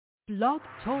Blog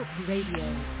Talk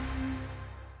Radio.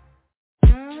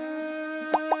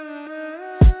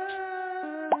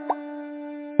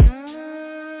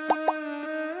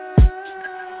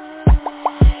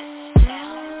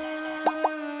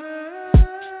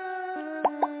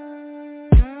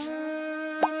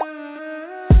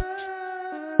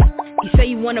 Say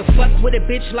you wanna fuck with a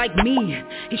bitch like me.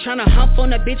 He tryna hump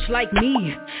on a bitch like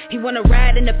me. He wanna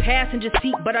ride in the passenger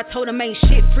seat, but I told him ain't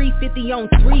shit free, 50 on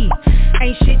 3.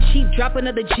 Ain't shit cheap, drop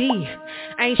another G.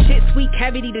 Ain't shit sweet,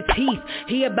 cavity to teeth.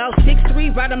 He about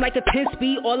 6'3", ride him like a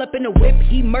 10-speed. All up in the whip,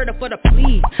 he murder for the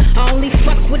plea. I only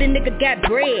fuck with a nigga got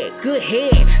bread. Good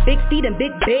head, big feet and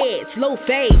big bed. Slow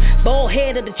fade, bald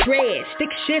head of the dread. Stick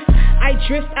shift, I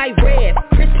drift, I rev.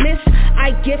 Christmas,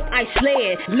 I gift, I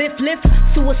sled. Lift,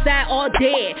 suicide all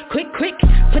dead. Quick,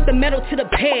 put the metal to the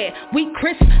pad. We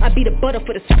crisp, I be the butter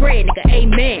for the spread, nigga,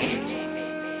 amen.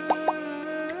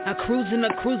 I cruising,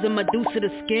 Medusa the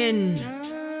skin.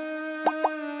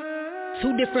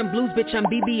 2 different blues, bitch, I'm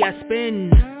BB, I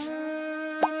spin.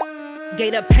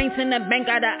 Gator paints in the bank,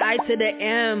 got the I to the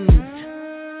M's.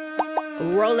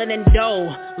 Rolling in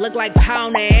dough, look like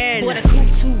pound and. Boy, the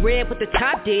coupe too red, but the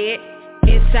top dead.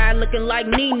 Inside looking like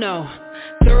Nino.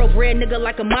 Thoroughbred nigga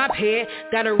like a mop head.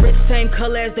 Got a wrist same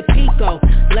color as the Pico.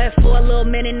 Left for a little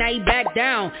minute, now he back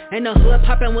down. And the hood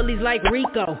poppin' willies like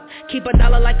Rico. Keep a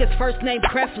dollar like his first name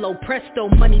Creflo. Presto,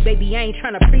 money baby, I ain't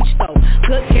tryna preach though.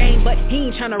 Good game, but he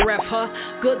ain't tryna ref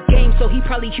her. Good game, so he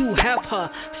probably Hugh Hef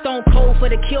her. Stone cold for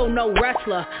the kill, no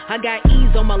wrestler. I got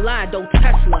ease on my line, though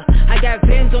Tesla. I got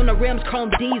Benz on the rims,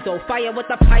 chrome diesel. Fire with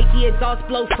the pipe, the exhaust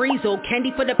blow freezel.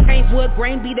 Candy for the paint, wood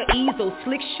grain be the easel.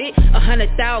 Slick shit,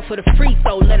 100,000 for the free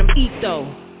throw. Let him eat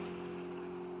though.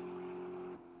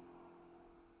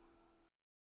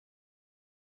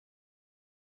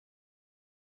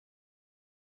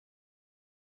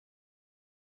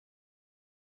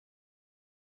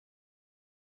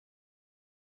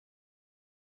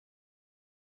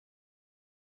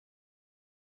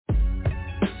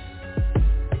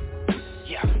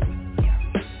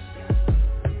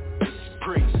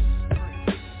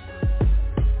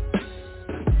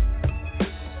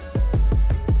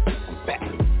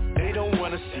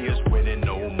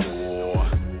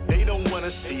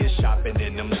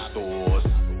 In them stores,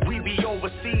 we be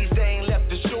overseas, they ain't left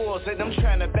the shores, and I'm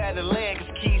trying to battle land, cause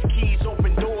keys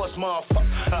open doors,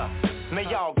 motherfucker. Man,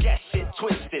 y'all get shit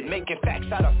twisted, making facts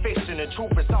out of fiction, the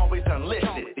truth is always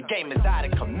unlisted, the game is out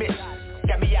of commission,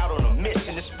 got me out on a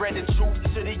mission to spread the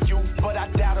truth to the youth, but I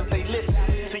doubt if they listen,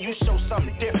 so you show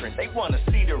something different, they wanna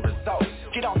see the results,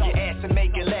 get off your ass and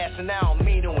make it last, and I don't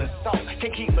mean to insult,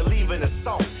 can't keep believing in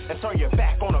song, and turn your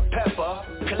back on a pepper,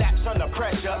 collapse under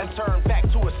pressure, and turn back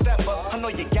to a stepper. I know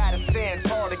you gotta stand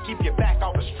tall to keep your back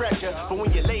off a stretcher, but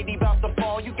when your lady about to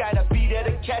fall, you gotta be there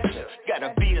to catch her.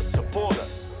 Gotta be a supporter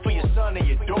for your son and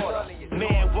your daughter.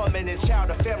 Man, woman, and child,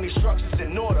 the family structure's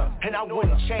in order. And I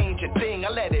wouldn't change a thing, I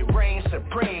let it reign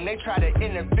supreme. They try to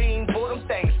intervene, boy, them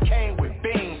things came with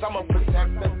beams. I'm a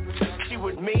protector, she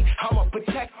with me, I'm a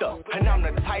protector. And I'm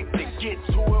the type to get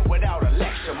to it without a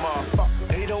lecture, motherfucker.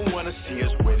 They don't wanna see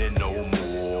us winning no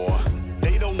more.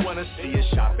 They don't wanna see us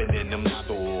shopping in them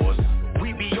stores.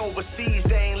 We be overseas,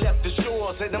 they ain't left the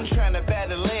shores, and I'm trying to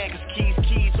battle land, cause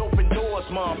keys open doors,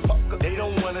 motherfucker. They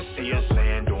don't wanna see us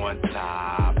land on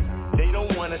top. They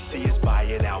don't wanna see us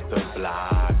buying out the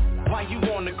block. Why you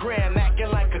on the gram acting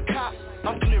like a cop?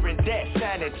 I'm clearing debt,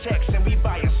 signing checks, and we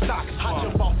buying stocks. I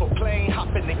jump off a plane,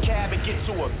 hop in the cab, and get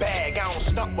to a bag. I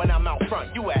don't stunt when I'm out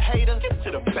front. You a hater? Get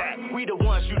to the back. We the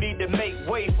ones you need to make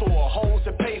way for, hoes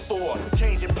to pay for.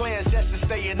 Changing plans just to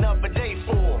stay another day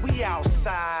for. We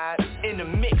outside, in the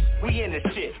mix, we in the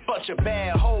shit. Bunch of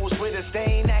bad hoes with us, they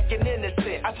ain't acting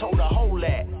innocent. I told her hold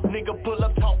that. Nigga pull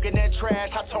up talking that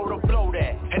trash, I told her blow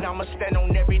that. And I'ma stand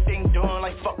on everything done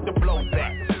like fuck the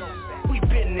blowback. We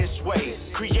been this way,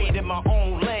 created my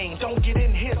own lane. Don't get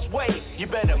in his way, you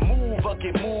better move or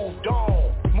get moved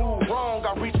on. Move wrong,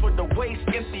 I reach for the waist,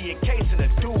 empty a case and the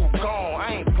dude gone.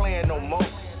 I ain't playing no more,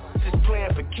 just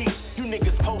playing for keeps. You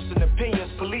niggas posting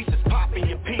opinions, police is popping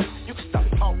your piece. You can stop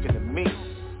talking to me,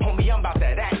 homie, I'm about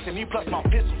that action. Me plus my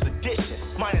pistol's addition,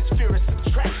 minus fear is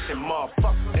subtraction,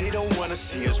 motherfucker. They don't wanna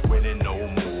see us winning no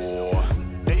more.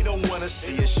 They don't wanna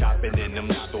see us shopping in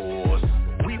them stores.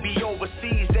 We be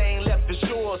overseas, they ain't left the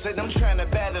shores, and I'm trying to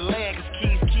battle land,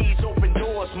 cause keys open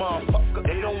doors, motherfucker.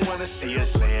 They don't wanna see us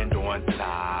land on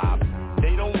top.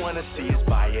 They don't wanna see us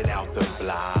buying out the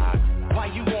block. Why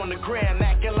you on the gram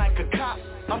acting like a cop?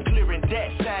 I'm clearing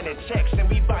debt, signing checks, and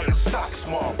we buying stocks,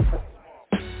 motherfucker.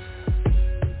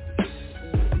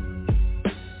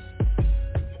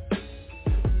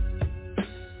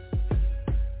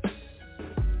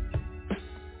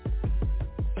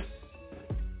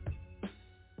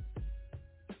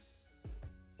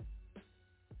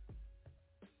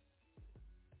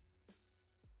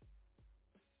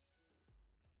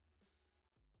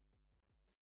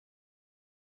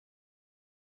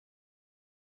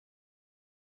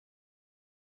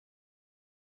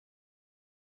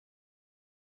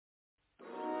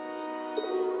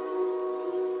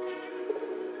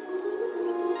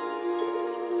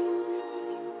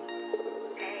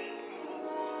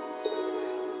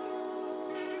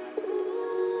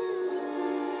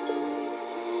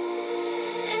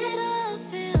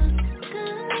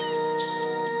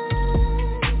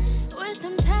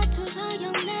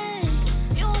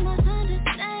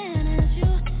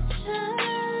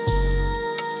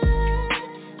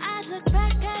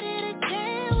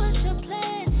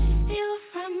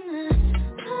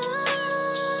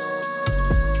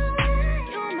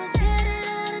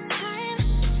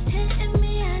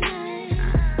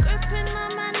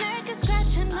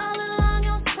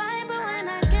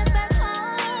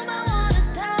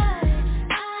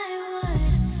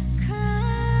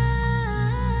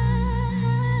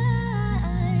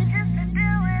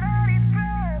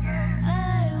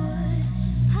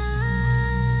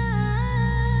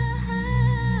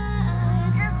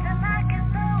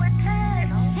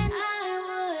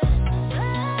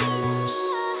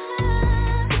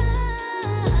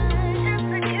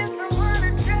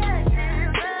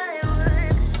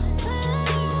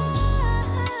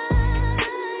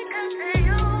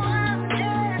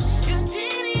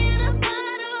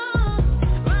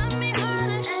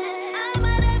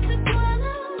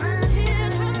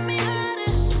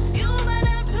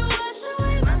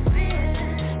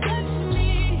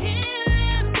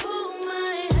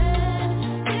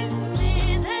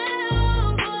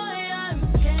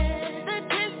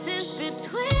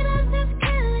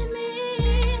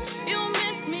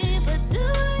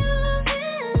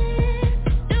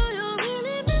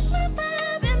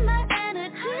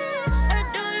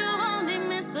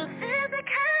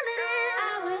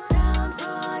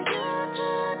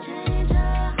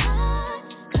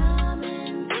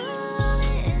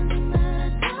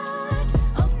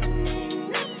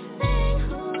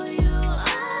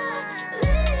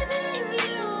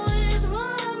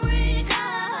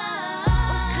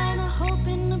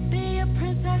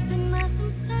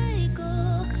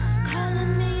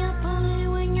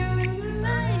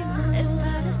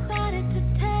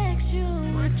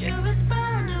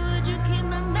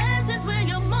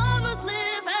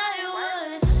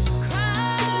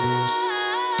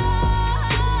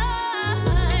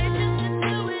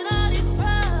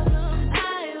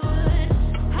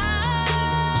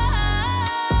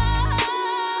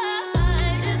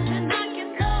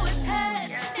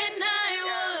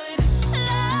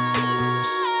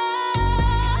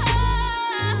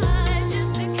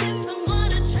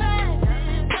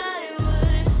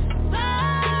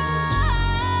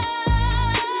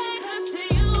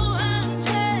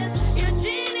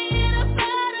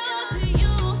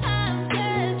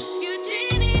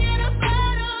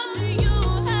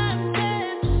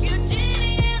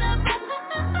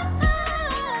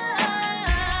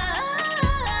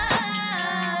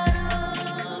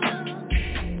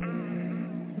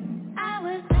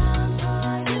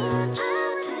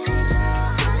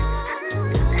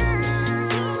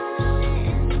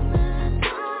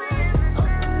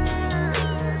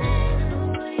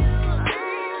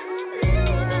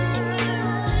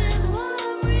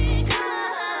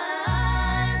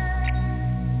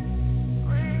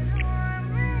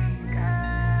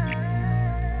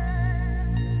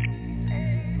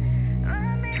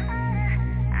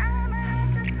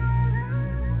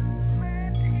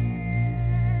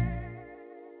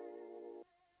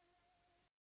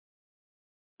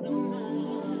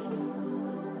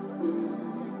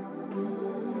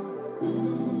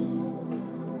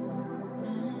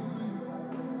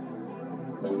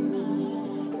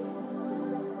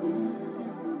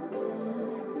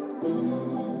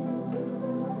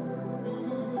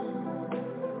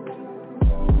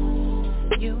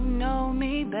 You know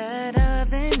me better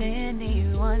than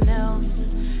anyone else.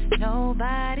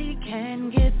 Nobody can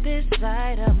get this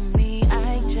side of me.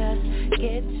 I just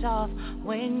get soft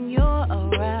when you're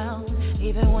around.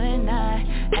 Even when I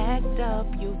act up,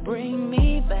 you bring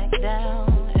me back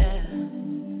down. Yeah.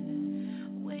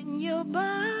 When your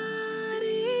body's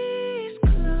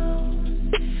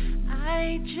close,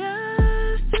 I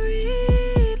just relax.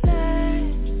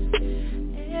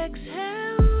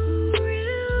 Exhale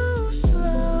real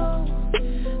slow.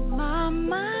 My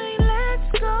mind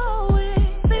lets go. It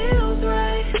feels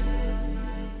right.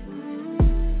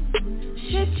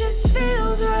 Shit just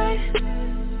feels right.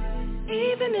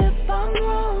 Even if I'm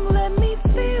wrong, let me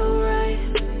feel right.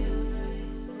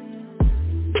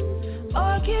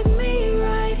 Or get me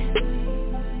right.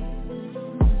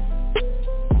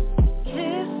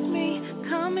 Kiss me,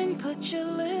 come and put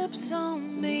your lips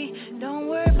on me. Don't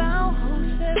worry about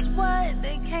who says what.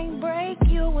 They can't break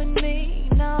you and me.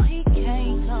 No, he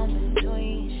can't come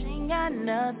between. She ain't got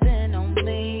nothing on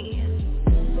me.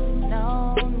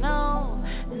 No,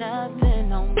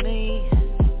 nothing on me.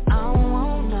 I don't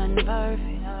want nothing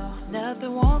perfect.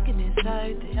 Nothing walking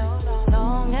inside it.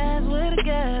 Long as we're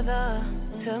together,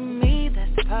 to me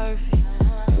that's perfect.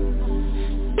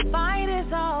 The fight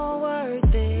is all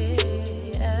worth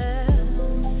it. Yeah.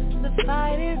 The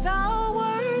fight is all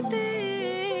worth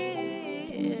it.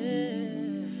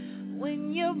 Yeah.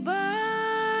 When your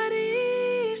body's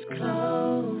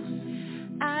close,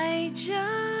 I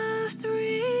just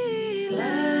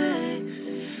relax.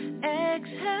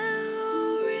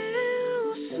 Exhale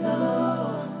real slow.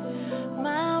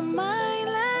 My mind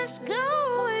lets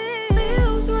go. It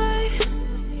feels right.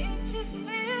 It just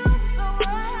feels so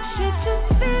right. Shit just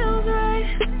feels right.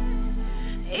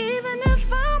 Even if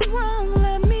I'm wrong,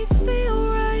 let me feel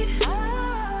right.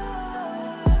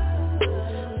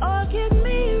 Or get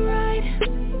me right.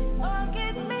 Or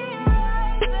get me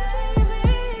right,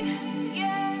 baby.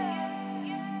 Yeah.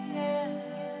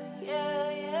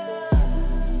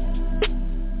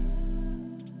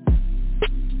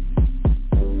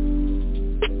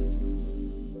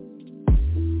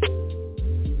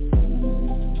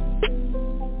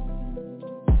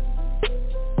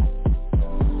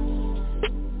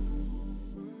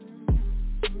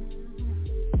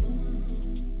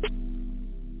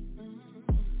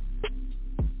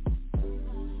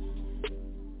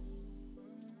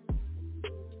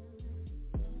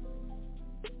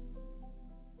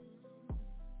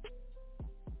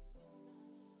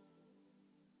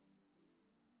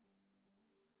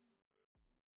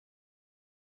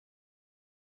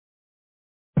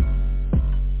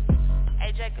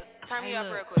 Hey Jacob, turn me up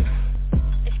real quick.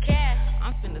 It's Cass.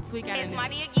 I'm finna tweak out in It's this.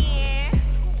 money again.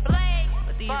 Blake.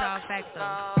 But these all facts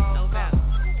though. No doubt.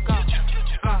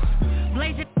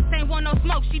 Blazing ain't want no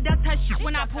smoke. She ducked her shit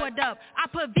when I poured up. I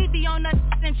put VV on her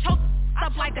and choked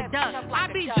up like a duck. I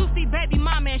be juicy baby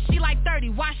mama and she like 30,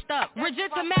 washed up.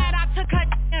 Regina mad, I took her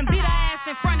and beat her ass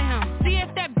in front of him. See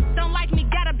if that don't like me,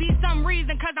 gotta be some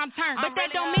reason cause I'm turned. But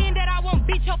that don't mean that I won't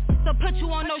beat your to put you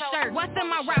on no shirt. What's in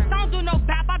my raps? I don't do no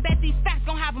bap, I bet these facts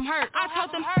gon' have them hurt. I told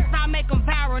them I'll make them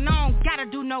viral, no, I don't gotta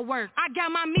do no work. I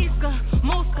got my Miska,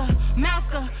 Muska,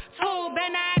 Mouska, tube,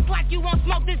 and I act like you won't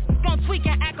smoke this, gon' tweak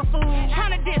and act a fool.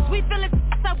 Tryna diss, we fillin'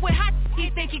 up with hot,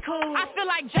 he think he cool. I feel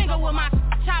like Django with my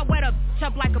child wet up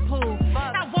like a pool.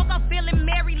 I woke up feeling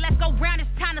merry, let's go round, it's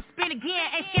time to spin again.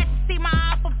 Ain't scared to see my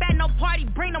alphabet, no party,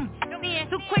 bring them in.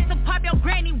 Too quick to pop your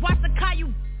granny, watch the car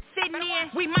you sitting in.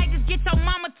 We might just get your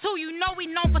mama too, you know we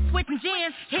known for switching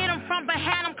gens. Hit him from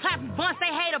behind, I'm clapping buns,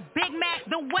 they hate a Big Mac.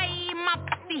 The way he eat my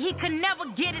pussy, he could never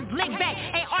get his lick back.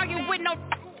 Ain't arguing with no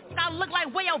I look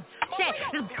like where your at.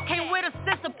 This came with a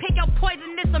sister, pick your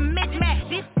poison, this a mismatch.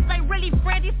 These ain't really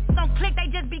friends, these don't click, they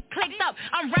just be clicked up.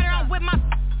 I'm running around with my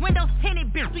windows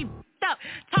tinted, bitch, we up.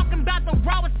 Talking about the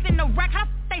rawest in the rack, how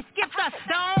they skipped us.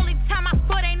 The only time my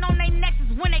foot ain't on their necks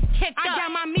is when they kicked up. I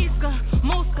got my Miska,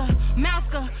 Muska,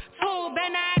 Mouska, tube,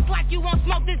 and I act like you won't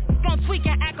smoke this, gon' tweak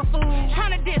and act a fool.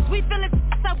 Tryna diss, we fillin'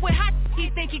 up with hot, he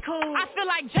think he cool. I feel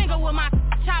like Django with my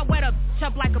child wet up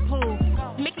like a pool.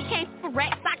 Mickey can't for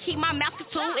racks, I keep my mouth to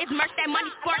tool. It's merch that money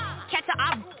spark, catch a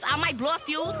op, I might blow a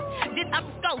fuse. This up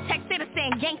the scope, text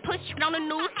citizen, gang push shit on the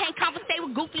news. Can't conversate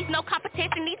with goofies, no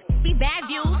competition, these be bad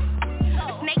views.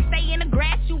 The snakes stay in the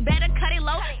grass, you better cut it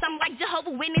low. Something like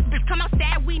Jehovah Witness, bitch come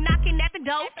outside, we knocking at the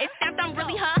door. Except I'm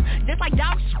really her, just like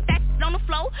dog shit that's on the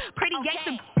floor. Pretty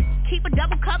gangster, keep a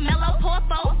double cup, mellow, pour a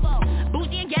four.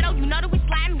 Bougie and ghetto, you know that we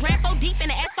sliding, red 4 deep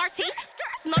in the SRT.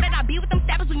 Know that I be with them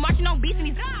savage, we marching on beats in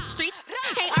these streets.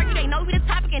 Can't argue They know we the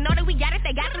topic and know that we got it,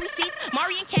 they got the receipts.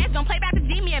 Mari and Cash gon' play back to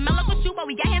Jimmy and Melo will shoot, but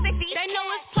we got hands and feet. They know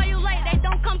it's play you late, they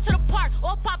don't come to the park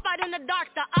or pop out in the dark.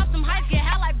 The awesome hype get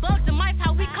high like bugs and mice,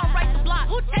 how we come right the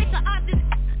block. Who takes the options?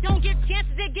 Don't give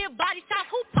chances, they give body shots.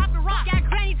 Who poppin' rock? Got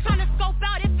granny tryna scope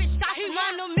out if it's shot. He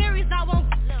run the mirrors, I won't.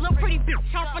 Little pretty bitch,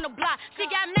 chomp from the block. She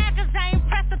got mad cause I ain't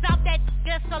pressed about that.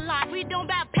 That's a lot. We don't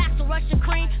buy packs of Russian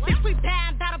cream. Bitch, we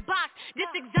bad about a box. This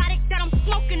exotic that I'm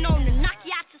smoking on to knock you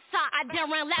out your sock. I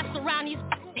done ran laps around these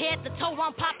head to toe,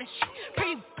 I'm popping shit.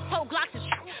 Pretty toe glocks and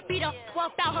shit. Beat up,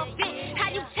 fucked out her fit.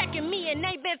 How you checking me and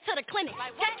they been to the clinic?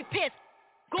 Check your piss.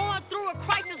 Going through a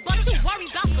crisis, but too worried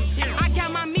about some shit. I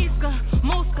got my Miska,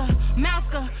 Muska,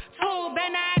 Mouska, tool.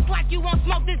 Better act like you won't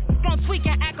smoke this, gon' tweak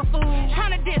and act a fool.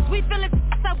 Tryna diss, we fillin'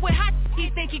 up with hot,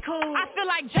 he think he cool. I feel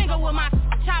like Django with my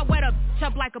child wet up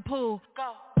like a pool.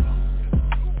 Go.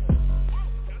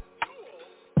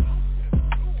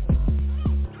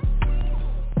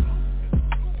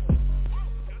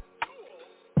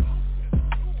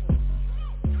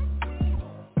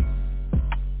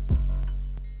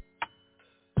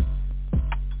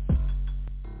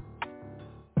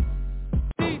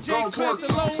 Gon' twerk,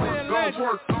 gon'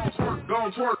 twerk,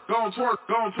 gon' twerk, gon' twerk,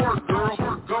 gon' twerk,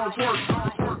 girl. Gon' twerk,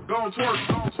 gon'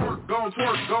 twerk, gon'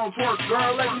 twerk, gon' twerk,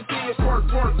 girl. Let me see it twerk,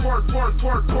 twerk, twerk, twerk,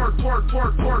 twerk, twerk,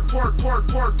 twerk, twerk, twerk, twerk,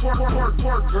 twerk, twerk, twerk,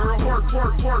 twerk, girl. Twerk,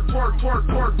 twerk, twerk, twerk, twerk,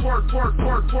 twerk, twerk, twerk,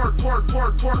 twerk, twerk, twerk,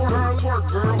 twerk, twerk, girl. Twerk,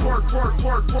 girl. Twerk,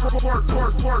 twerk, twerk, twerk,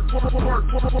 twerk, twerk, twerk,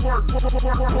 twerk, twerk,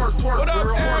 twerk, twerk. What up,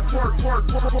 Eric?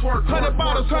 100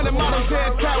 bottles, 100 models,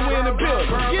 head cat, we in the building.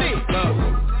 Get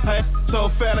it. Hey,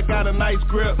 so fat, I got a nice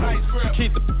grip.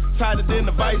 Keep the tighter than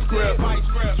the vice grip.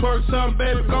 Twerk something,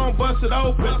 baby, gon' bust it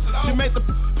open. She make the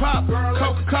pop,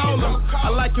 Coca-Cola. I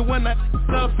like it when that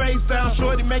stuff face down.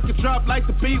 Shorty make it drop like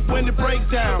the beat when it break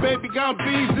down. Baby gon'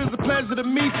 bees, it's a pleasure to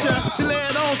meet ya. She lay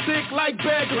it on thick like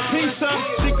bag of pizza.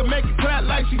 She can make it clap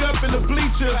like she up in the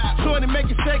bleachers. Shorty make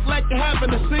it shake like you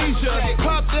having a seizure.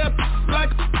 Pop that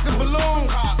like a balloon.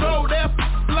 Throw that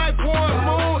like one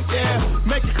moon, yeah.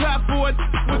 Make it clap for it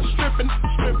with the stripping.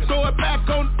 Throw it back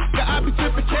on I be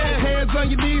tipping cash. Hands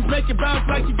on your knees, make it bounce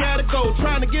like you gotta go.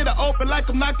 Trying to get it open like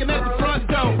I'm knocking at the front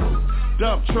door.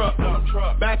 Dump truck,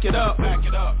 back it up.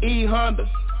 E Honda,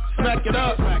 smack it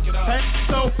up. Hey,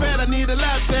 so fat I need a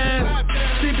lap dance.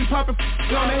 She be popping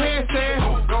on the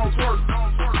handstand. Gon' twerk,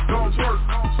 gon' twerk,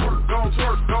 gon'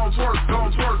 twerk, gon' twerk,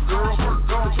 gon' twerk, girl.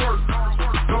 Gon' twerk,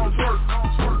 gon' twerk,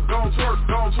 gon' twerk,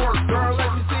 gon' twerk, girl. Let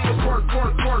me see it twerk,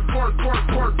 twerk, twerk, twerk, twerk,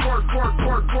 twerk, twerk,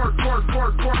 twerk, twerk, twerk, twerk,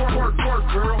 twerk, twerk, twerk,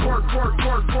 girl. Twerk, twerk,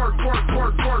 twerk, twerk, twerk,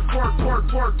 twerk, twerk,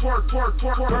 twerk, twerk, twerk, twerk,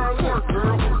 twerk,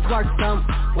 girl. Twerk, girl.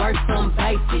 Work some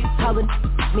basic. Calling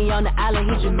me on the island,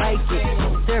 he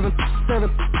Jamaican. Serving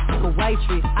a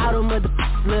waitress. All them mother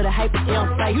little hype and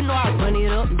don't say. You know I run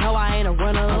it up, no I ain't a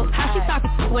runner up. How she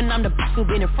talking when I'm the who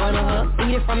been in front of her?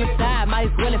 Eat it from the side, might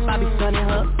as well if I be stunning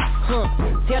her.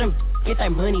 Tell them get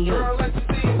that money up.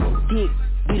 Dick,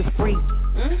 be the freak.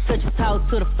 Touch her toes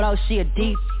to the floor, she a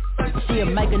deep. She'll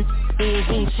make a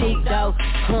ain't cheap though.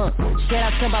 Shout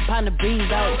out to my partner B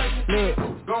though. Look.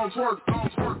 Gon' twerk, gon'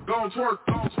 twerk, gon' twerk,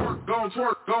 gon'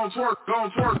 twerk, gon' twerk,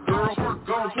 gon' twerk, gon'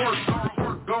 twerk, girl.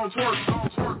 Gon' twerk, gon'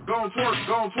 twerk, gon' twerk,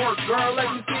 gon' twerk, girl. Let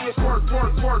me see it twerk,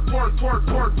 twerk, twerk, twerk, twerk,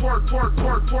 twerk, twerk,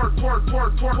 twerk, twerk, twerk, twerk,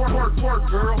 twerk, twerk, twerk,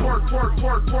 girl. Twerk, twerk,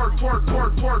 twerk, twerk, twerk, twerk,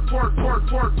 twerk, twerk, twerk,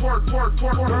 twerk, twerk, twerk,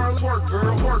 twerk, girl. Twerk,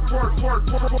 girl. Twerk, twerk, twerk,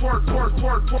 twerk, twerk, twerk,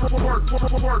 twerk,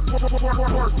 twerk, twerk, twerk,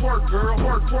 twerk, twerk, girl.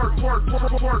 Twerk, twerk, twerk,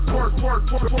 twerk, twerk, twerk,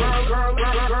 twerk, twerk, girl,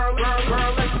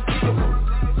 let me see it.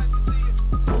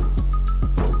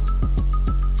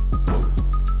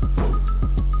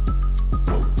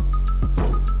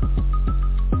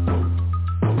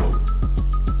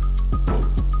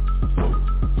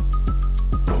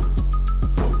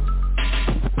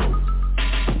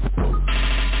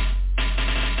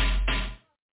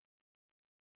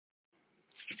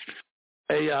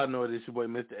 Hey, y'all know this your boy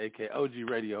Mr. AK, OG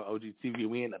Radio, OG TV.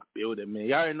 We in the building, man.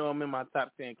 Y'all already know I'm in my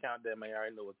top 10 countdown, man. Y'all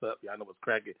already know what's up. Y'all know what's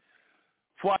cracking.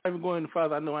 Before I even go any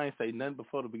further, I know I ain't say nothing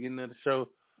before the beginning of the show,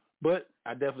 but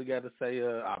I definitely got to say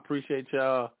I appreciate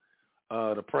y'all,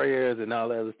 the prayers and all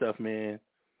that other stuff, man.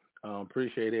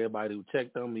 Appreciate everybody who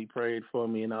checked on me, prayed for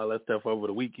me, and all that stuff over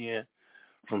the weekend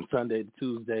from Sunday to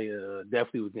Tuesday.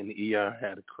 Definitely was in the ER,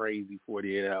 had a crazy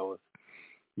 48 hours.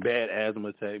 Bad asthma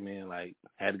attack, man. Like,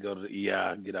 had to go to the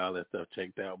ER and get all that stuff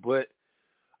checked out. But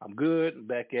I'm good,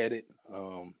 back at it.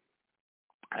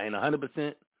 I ain't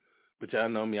 100%, but y'all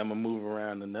know me. I'm going to move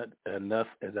around enough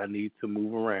as I need to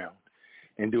move around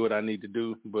and do what I need to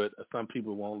do. But some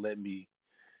people won't let me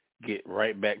get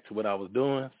right back to what I was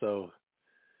doing. So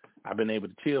I've been able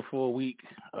to chill for a week,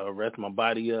 rest my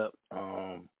body up,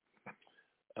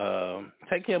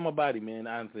 take care of my body, man.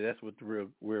 Honestly, that's what the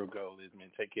real goal is, man.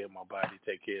 Take care of my body.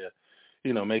 Take care,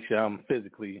 make sure I'm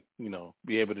physically,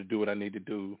 be able to do what I need to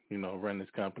do, run this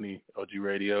company, OG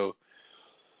Radio.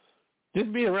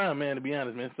 Just be around, man, to be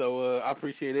honest, man. So I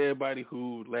appreciate everybody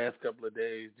who last couple of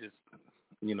days just,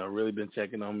 really been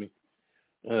checking on me.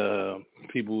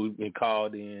 People who've been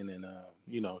called in and,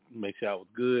 make sure I was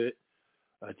good.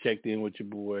 I checked in with your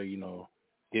boy,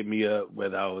 hit me up,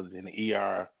 whether I was in the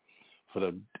ER for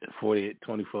the 48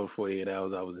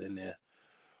 hours I was in there,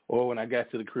 or when I got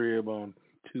to the crib on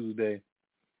Tuesday.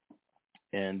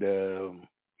 And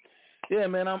yeah,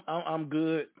 man, I'm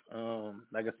good.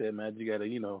 Like I said, man, I just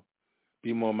gotta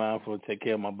be more mindful, take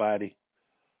care of my body,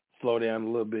 slow down a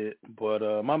little bit. But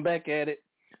I'm back at it.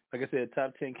 Like I said,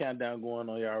 top 10 countdown going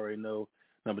on. You already know.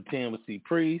 Number 10 was C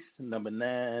Priest. Number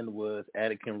 9 was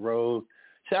Attican Rose.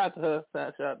 Shout out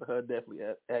to her, definitely.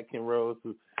 Attican Rose,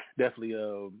 who definitely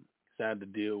signed a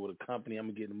deal with a company. I'm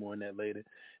going to get into more on that later.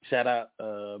 Shout out,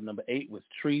 number 8 was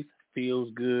Treese,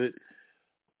 Feels Good.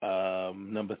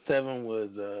 Number 7 was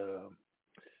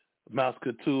Mouse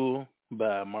Couture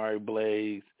by Mari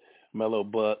Blaze, Mellow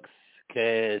Bucks,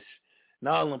 Cash, and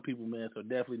all them people, man. So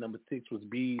definitely number 6 was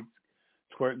Beads,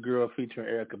 Twerk Girl featuring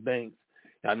Erica Banks.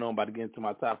 I know I'm about to get into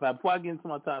my top 5. Before I get into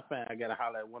my top 5, I got to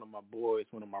holler at one of my boys,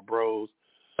 one of my bros,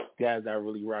 guys I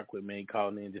really rock with, man. He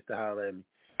called in just to holler at me.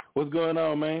 What's going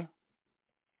on, man?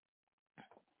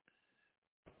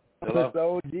 Hello? It's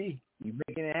OG. You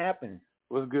making it happen.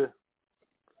 What's good?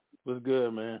 What's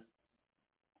good, man?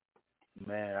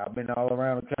 Man, I've been all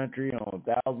around the country on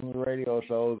thousands of radio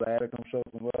shows. I had to come show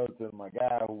some love to my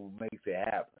guy who makes it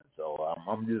happen. So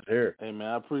I'm just here. Hey, man,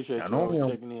 I appreciate you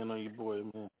checking in on your boy,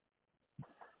 man.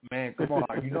 Man, come on.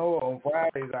 On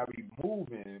Fridays I be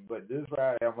moving, but this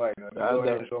Friday I'm like, let me go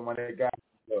ahead and show my guy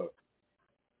love.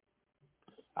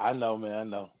 I know, man. I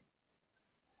know.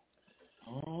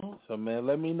 Mm-hmm. So, man,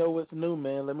 let me know what's new,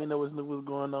 man. Let me know what's new, what's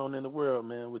going on in the world,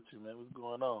 man, with you, man. What's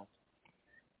going on?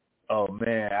 Oh,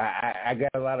 man, I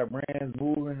got a lot of brands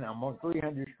moving. I'm on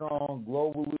 300 strong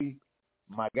globally.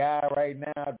 My guy right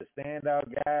now, the standout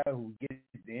guy who gets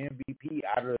the MVP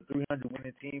out of the 300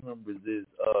 winning team members is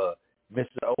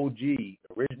Mr.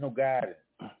 OG, Original Guidance,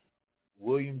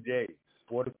 William J.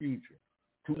 For the Future.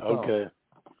 Okay.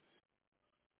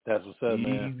 That's what's up,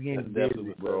 man. He's getting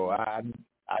busy, bro. I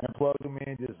done plugged him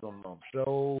in just some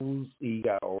shows. He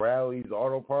got O'Reilly's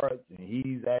Auto Parts, and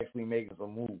he's actually making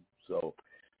some moves. So,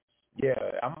 yeah,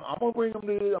 I'm gonna bring him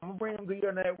to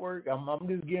your network. I'm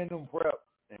just getting him prepped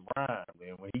and primed.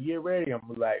 And when he get ready, I'm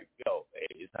like, yo, hey,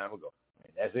 it's time to go.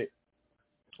 And that's it.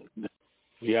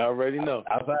 You already know.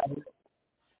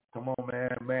 Come on,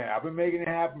 man. I've been making it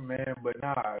happen, man. But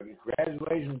nah,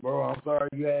 congratulations, bro. I'm sorry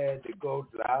you had to go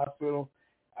to the hospital.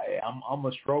 I'm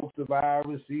a stroke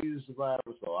survivor, seizure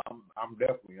survivor, so I'm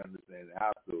definitely understanding the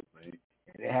hospital, man.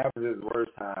 And it happens at the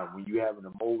worst time when you having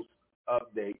the most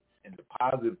updates and the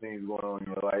positive things going on in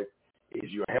your life. Is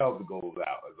your health goes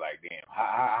out. It's like, damn,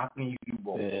 how can you do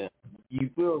both? Yeah. You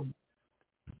feel?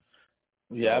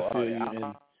 Yeah, so, I feel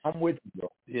you. I'm with you,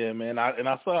 bro. Yeah, man.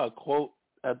 I saw a quote.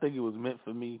 I think it was meant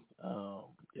for me.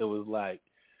 It was like,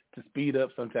 to speed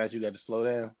up, sometimes you got to slow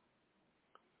down.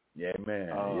 Yeah, man.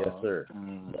 Yes, sir.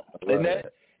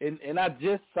 And I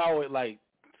just saw it like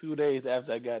 2 days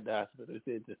after I got the hospital. It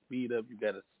said to speed up, you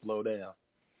got to slow down.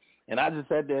 And I just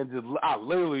sat there and I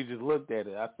literally just looked at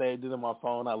it. I saved it on my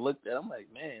phone. I looked at it. I'm like,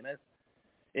 man,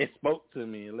 it spoke to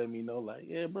me and let me know, like,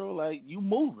 yeah, bro, like, you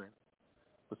moving.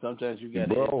 But sometimes you got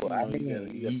to,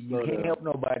 you can't help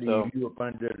nobody if you up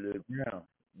under the ground.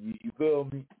 You feel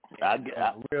me?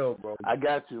 Real, bro. I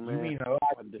got you, man. You mean a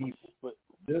lot of people. But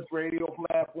this radio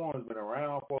platform has been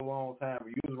around for a long time.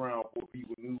 It was around before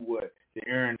people knew what the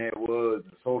internet was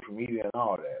and social media and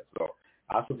all that. So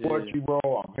I support you, bro.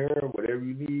 I'm here. Whatever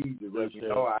you need, just let me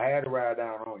know. I had to ride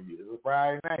down on you. It's a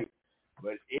Friday night,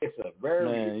 but it's a very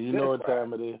man. You know what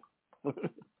time it is.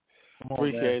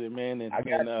 Appreciate it, man. And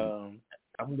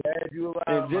I'm glad you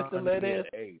allowed. And just to let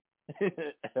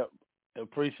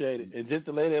appreciate it. And just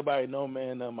to let everybody know,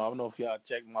 man. I don't know if y'all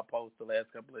checked my post the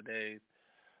last couple of days.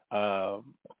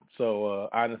 So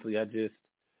honestly, I just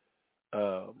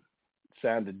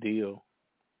signed a deal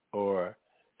or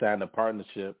signed a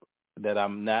partnership that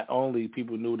I'm not only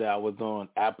people knew that I was on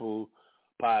Apple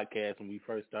Podcasts when we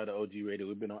first started OG Radio.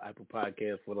 We've been on Apple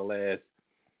Podcasts for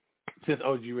since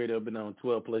OG Radio been on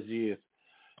 12 plus years.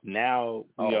 Now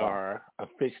we are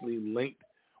officially linked.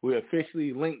 We're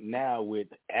officially linked now with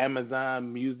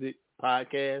Amazon Music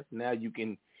Podcast. Now you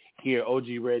can hear OG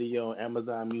Radio on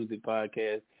Amazon Music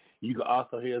Podcast. You can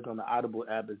also hear us on the Audible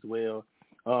app as well.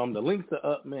 The links are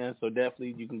up, man, so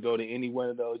definitely you can go to any one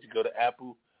of those. You go to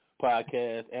Apple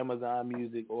Podcast, Amazon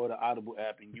Music, or the Audible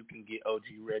app, and you can get OG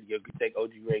Radio. You can take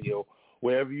OG Radio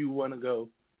wherever you want to go.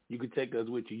 You can take us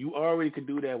with you. You already could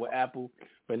do that with Apple,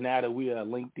 but now that we are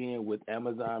linked in with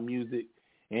Amazon Music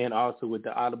and also with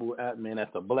the Audible app, man,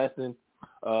 that's a blessing.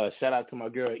 Shout out to my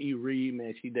girl E. Reed,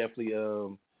 man. She definitely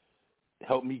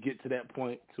helped me get to that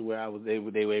point to where I was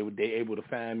able to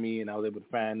find me, and I was able to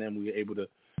find them. We were able to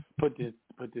put this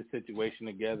situation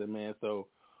together, man. So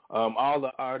all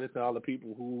the artists, all the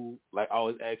people who like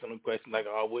always ask them questions like,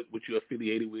 "Oh, what you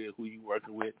affiliated with? Who you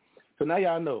working with?" So now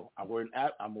y'all know I'm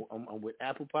with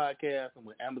Apple Podcasts, I'm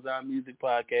with Amazon Music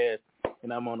Podcast,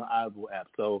 and I'm on the Audible app.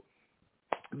 So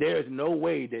there's no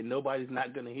way that nobody's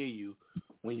not gonna hear you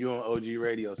when you're on OG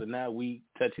Radio. So now we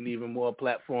touching even more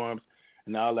platforms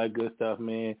and all that good stuff,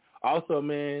 man. Also,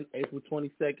 man, April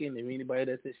 22nd, if anybody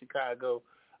that's in Chicago,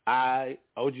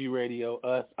 OG Radio,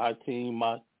 us, our team,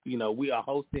 we are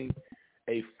hosting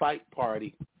a fight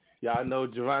party. Y'all know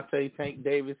Gervonta Tank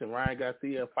Davis and Ryan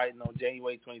Garcia are fighting on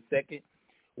January 22nd.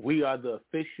 We are the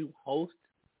official host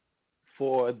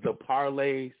for the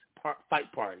Parlays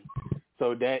fight party.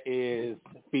 So that is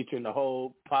featuring the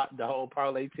whole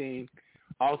Parlay team.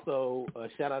 Also,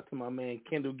 shout out to my man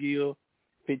Kendall Gill,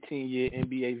 15-year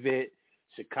NBA vet,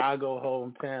 Chicago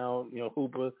hometown,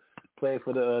 hooper, played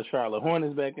for the Charlotte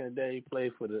Hornets back in the day,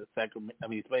 played for the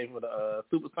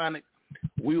Supersonics.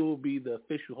 We will be the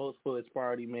official host for this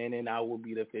party, man, and I will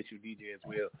be the official DJ as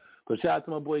well. So shout out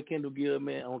to my boy Kendall Gill,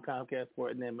 man, on Comcast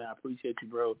Sportsnet, man. I appreciate you,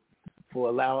 bro, for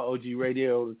allowing OG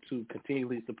Radio to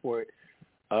continually support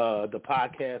the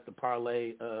podcast, the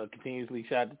Parlay, continuously.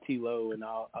 Shout out to T-Lo and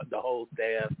all the whole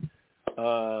staff.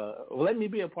 Let me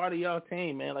be a part of y'all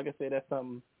team, man. Like I said, that's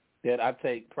something that I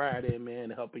take pride in, man,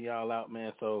 helping y'all out,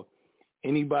 man. So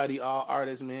anybody, all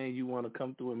artists, man, you want to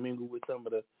come through and mingle with some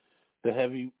of the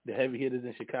heavy hitters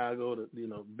in Chicago, the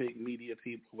big media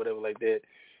people, whatever like that,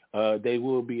 they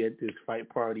will be at this fight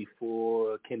party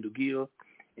for Kendall Gill.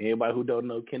 Anybody who don't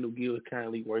know, Kendall Gill is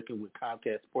currently working with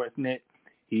Comcast Sportsnet.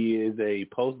 He is a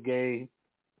post-game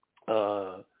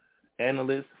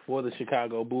analyst for the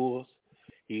Chicago Bulls.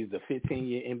 He's a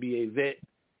 15-year NBA vet,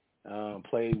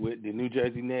 played with the New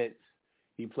Jersey Nets.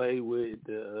 He played with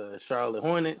the Charlotte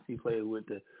Hornets. He played with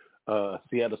the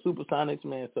Seattle Supersonics,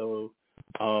 man. So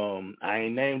I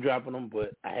ain't name dropping him,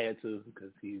 but I had to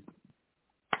because he's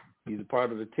a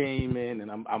part of the team, man,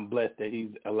 and I'm blessed that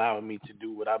he's allowing me to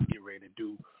do what I'm getting ready to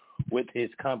do with his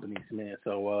companies, man.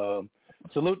 So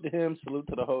salute to him, salute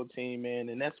to the whole team, man.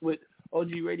 And that's what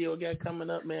OG Radio got coming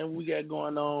up, man. We got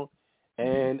going on.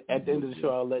 And at the end of the show,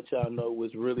 I'll let y'all know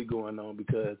what's really going on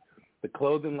because the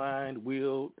clothing line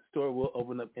store will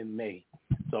open up in May.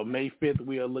 So May 5th,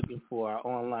 we are looking for our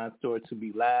online store to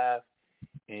be live,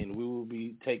 and we will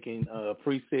be taking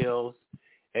pre-sales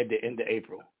at the end of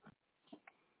April.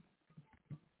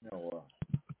 Oh, wow.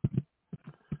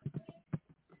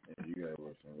 Yeah, you got to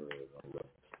work some words on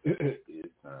that.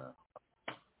 It's time.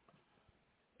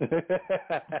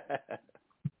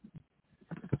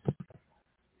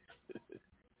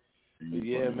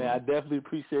 Yeah, man, I definitely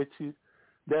appreciate you.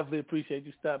 Definitely appreciate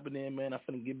you stopping in, man. I'm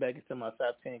finna get back into my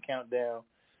top 10 countdown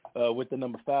with the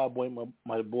number 5 boy,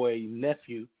 my boy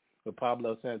nephew with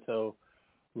Pablo Santo.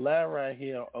 Live right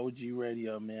here on OG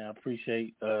Radio, man. I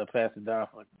appreciate Pastor Don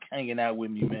for hanging out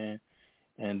with me, man,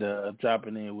 and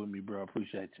dropping in with me, bro. I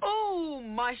appreciate you. Oh,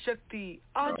 my Shakti,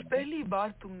 आज पहली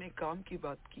बार तुमने काम की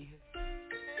बात की है.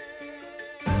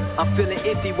 I'm feeling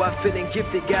empty while feeling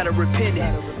gifted, gotta repent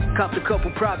it. Copped a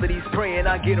couple properties, praying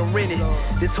I get them rented.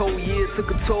 This whole year took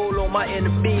a toll on my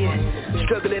inner being.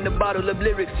 Struggling to bottle up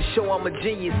lyrics to show I'm a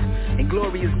genius. And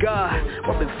glorious God,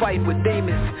 I've been fighting with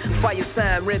demons. Fire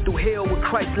sign ran through hell with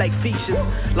Christ-like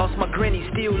features. Lost my granny,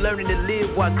 still learning to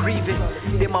live while grieving.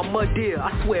 Then my mud dear,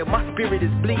 I swear my spirit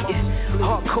is bleeding.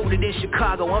 Hard-coded in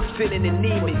Chicago, I'm feeling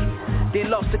anemic. Then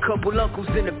lost a couple uncles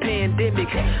in the pandemic.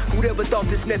 Who'd ever thought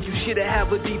this nephew should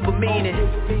have a deeper meaning?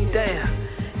 Damn.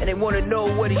 And they wanna know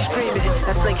what he's streaming.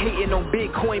 That's like hating on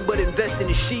Bitcoin but investing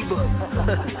in Shiba.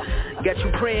 Got you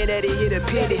praying that it hit a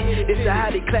penny. It's a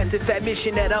highly classified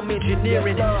mission that I'm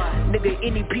engineering. Nigga,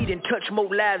 NEP done touch more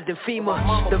lives than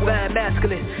FEMA. Divine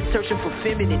masculine, searching for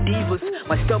feminine divas.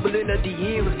 Might stumble in her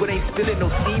DMs but ain't spilling no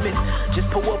semen.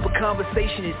 Just pull up a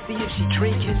conversation and see if she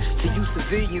drinking. To you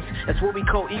civilians, that's what we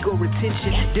call ego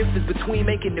retention. Difference between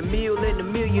making the meal and a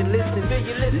million listen.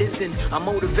 Listen, I'm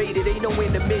motivated, ain't no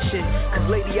intermission. Cause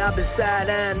lately Lately I've been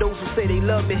sidelined, those who say they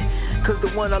love me, cause the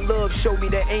one I love showed me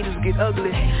that angels get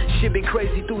ugly. Shit been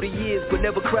crazy through the years, but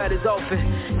never cried as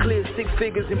often. Cleared 6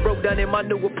 figures and broke down in my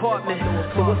new apartment.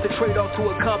 So what's the trade-off to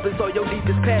accomplish all your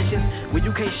deepest passions when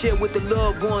you can't share with the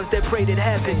loved ones that pray that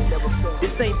happen?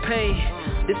 This ain't pain,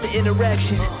 this the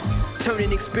interaction,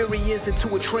 turning experience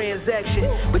into a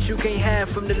transaction. But you can't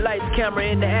hide from the lights, camera,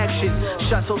 and the action.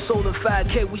 Shot so solar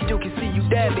 5K, we still can see you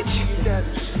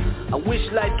damaged. I wish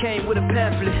life came with a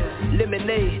pamphlet,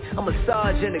 lemonade, a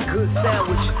massage and a good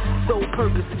sandwich. Sole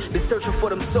purpose, been searching for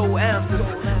them soul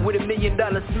answers. With $1 million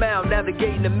smile,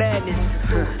 navigating the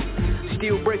madness.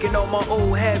 Still breaking all my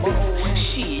old habits.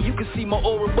 Shit, you can see my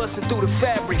aura busting through the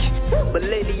fabric. But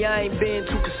lately I ain't been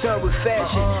too concerned with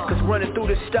fashion, cause running through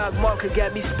the stock market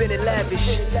got me spending lavish.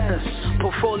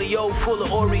 Portfolio full of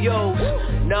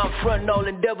Oreos. Now I'm fronting all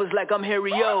endeavors like I'm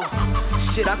Harry O.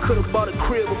 Shit, I could've bought a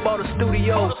crib or bought a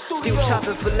studio. Still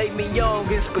chopping filet mignon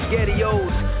and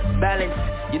SpaghettiOs.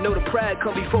 Balance, you know the pride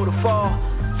come before the fall.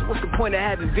 So what's the point of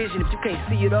having vision if you can't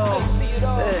see it all?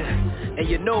 And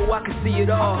you know I can see it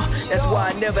all. That's why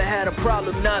I never had a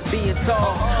problem not being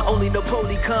tall. Only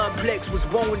Napoleon complex was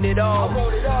wanting it all.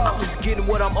 I'm just getting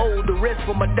what I'm owed, the rest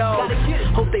for my dogs.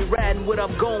 Hope they riding what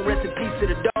I'm going, rest in peace to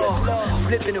the dog.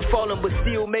 Flipping and falling but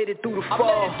still made it through the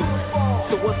fall.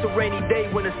 So what's a rainy day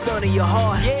when the sun in your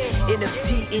heart?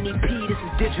 NFT, NEP, this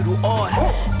is digital art.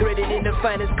 Threaded in the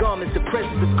finest garments, the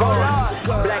presence of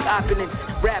God. Black opulence,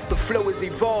 rap, the flow is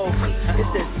evolved.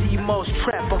 It's that Z-Moss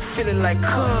trap, I'm feeling like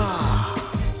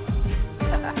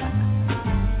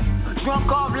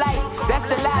Drunk off light, that's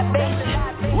the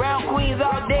libation. Round queens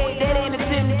all day, that ain't a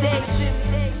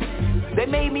temptation. They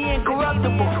made me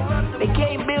incorruptible. They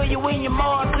can't build you when you're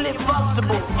more clip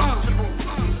functional.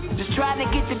 Just trying to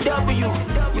get the W.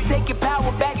 You take your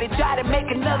power back, they try to make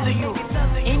another you.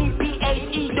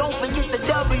 NEPHE, don't forget the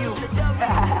W.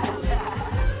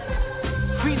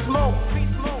 Free smoke.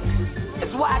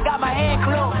 That's why I got my hand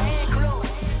closed.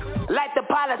 Like the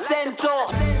Palo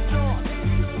Santo.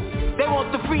 They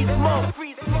want the free smoke.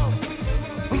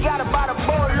 We got about a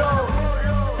boatload.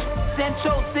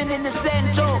 Sancho sending the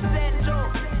Sancho.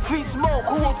 Free smoke,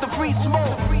 who wants the free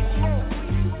smoke?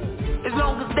 As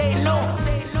long as they know.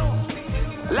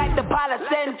 Like the Palo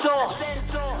Santo.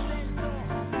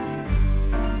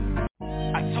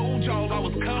 I told y'all I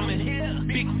was coming.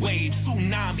 Big wave,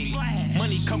 tsunami.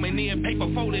 Money coming in, paper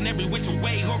folding every which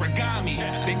way, origami.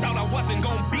 They thought I wasn't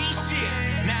gonna be shit.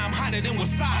 Now I'm hotter than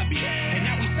wasabi. And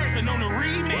now we surfing on the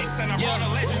remix. And I brought a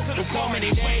legend to the so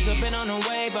many days I've been on the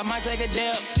wave, I might take a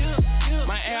dip.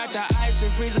 My air out the ice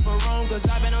and freezing for room, cause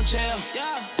I've been on chill.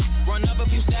 Run up a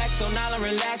few stacks, so now I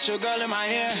relax, your girl in my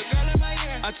ear.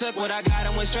 I took what I got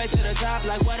and went straight to the top,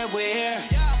 like what if we're here?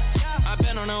 I've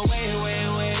been on the way,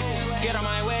 get on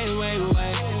my way.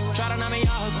 Try to knock me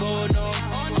out cold, no.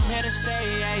 I'm here to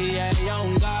stay,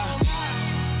 young God.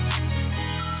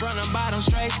 From the bottom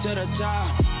straight to the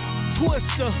top.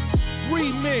 Twister,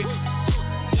 remix.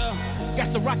 Yeah.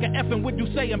 Got the rocket effing what you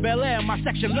say in Bel Air in my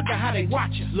section. Look at how they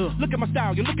watch us. Look at my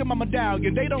stallion, look at my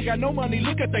medallion. They don't got no money,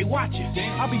 look at they watches.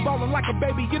 I be ballin' like a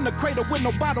baby in the cradle with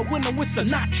no bottle, winning with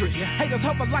Sinatra. Haters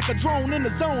hover like a drone in the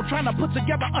zone, trying to put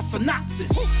together a synopsis.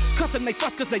 Cussing they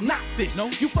fuck cause they not fit. No,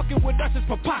 you fucking with us is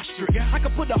preposterous. I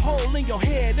could put a hole in your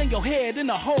head in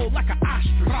a hole like an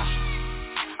ostrich.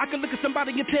 I can look at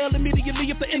somebody and tell immediately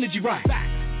if the energy right.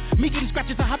 Me getting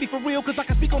scratches a hobby for real, cause I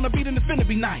can speak on the beat and it's finna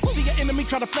be nice. See your enemy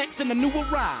try to flex in the new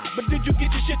arrive, but did you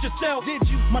get your shit yourself? Did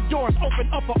you? My door's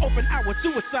open up for open hour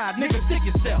suicide, nigga stick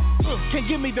yourself. Can't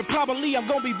give me the probably, I'm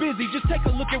gonna be busy, just take a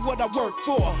look at what I work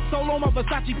for. Solo my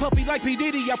Versace puppy like P.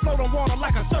 Diddy, I float on water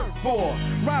like a surfboard.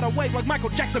 Ride away like Michael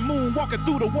Jackson moon, walking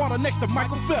through the water next to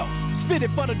Michael Phelps. Spit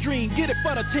it for the dream, get it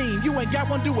for the team, you ain't got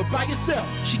one, do it by yourself.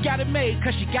 She got it made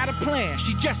cause she got a plan,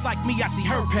 she just like me, I see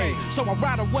her pay. So I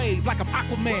ride a wave like I'm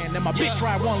Aquaman, and my bitch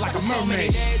ride one like a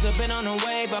mermaid. So many days I've been on the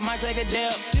wave, I might take a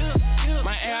dip.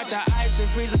 My air out the ice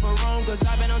and freezing for room, cause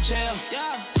I've been on chill.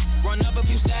 Run up a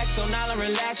few stacks, so now I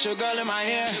relax, your girl in my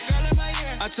ear.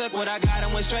 I took what I got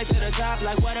and went straight to the top,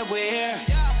 like what if we're here?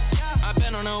 I've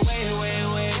been on the way,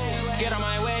 get on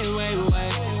my way.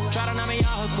 Try to knock me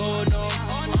out cold, no.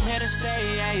 I'm here to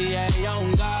stay,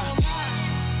 young God.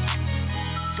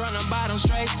 From the bottom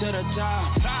straight to the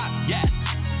top.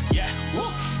 Yeah,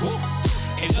 woo.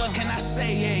 And what can I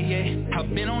say,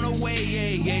 I've been on the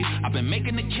way, I've been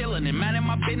making the killing and minding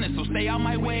my business, so stay out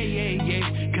my way,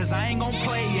 cause I ain't gon'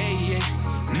 play,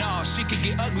 Nah, shit could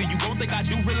get ugly, you gon' think I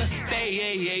do real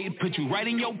estate, Put you right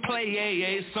in your play,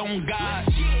 it's on God.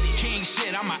 King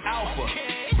shit, I'm an alpha.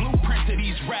 Blueprint to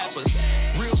these rappers.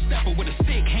 Real stepper with a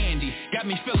stick handy. me, got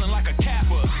me feeling like a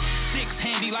capper. Six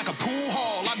handy like a pool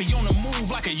hall, I be on the move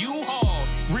like a U-Haul.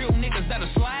 Real niggas that'll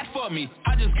slide for me,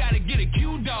 I just gotta get a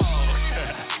Q-Dog.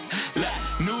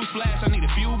 Newsflash, I need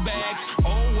a few bags,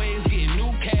 always getting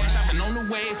new cash. I've been on the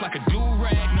wave like a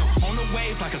do-rag, no, on the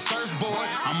wave like a surfboard.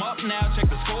 I'm up now, check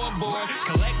the scoreboard,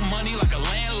 collect money like a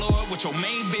landlord with your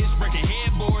main bitch breaking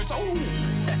headboards. Ooh.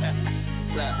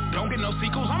 Don't get no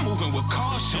sequels, I'm moving with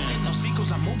caution.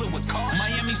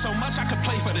 Miami so much I could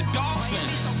play for the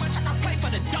Dolphins.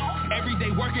 Every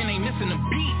day working ain't missing a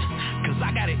beat, cause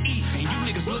I gotta eat, and you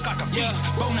niggas look like a beast.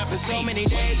 Bone up and so many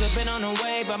days I've been on the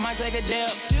way, but might take a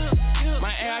dip.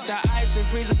 My air out the ice and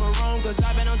freezer for room, cause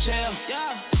I've been on chill.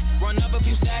 Run up a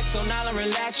few stacks, so now I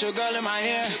relax, your girl in my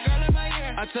ear.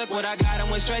 I took what I got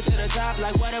and went straight to the top,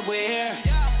 like what if we're here?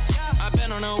 I've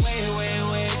been on the way,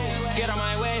 get on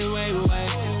my way.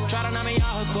 Try to knock me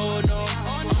off a cold door,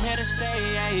 I'm here to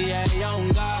stay,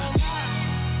 on God.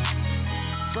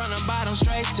 From the bottom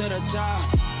straight to the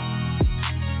top.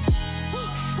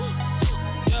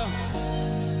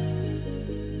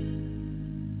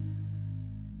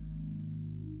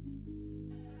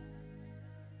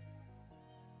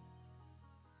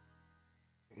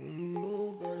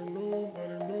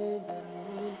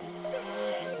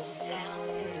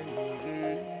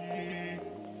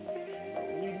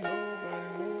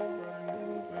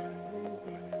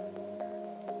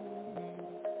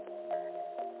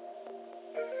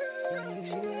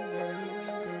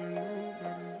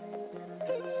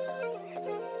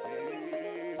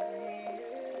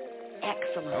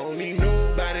 I don't need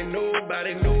nobody, no,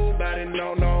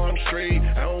 I'm straight.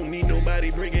 I don't need nobody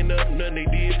bringing up nothing they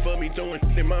did for me, throwing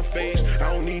in my face.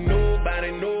 I don't need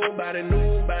nobody, no,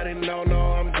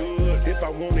 I'm good. If I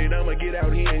want it, I'ma get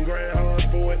out here and grind hard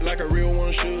for it like a real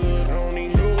one should. I don't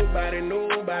need nobody, no.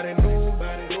 I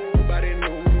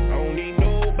don't need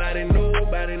nobody, no. I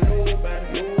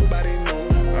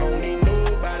don't need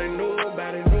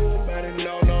nobody,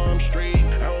 no, I'm straight.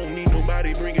 I don't need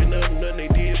nobody bringing up nothing they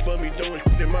did for me, throwing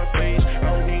in my face. I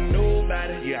don't need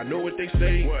nobody, yeah, I know what they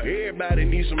say. Everybody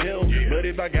needs some help, but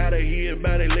if I gotta hear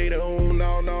about it later on,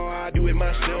 no, I do it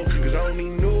myself. Cause I don't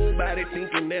need nobody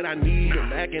thinking that I need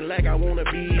them, acting like I wanna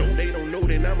be them. They don't know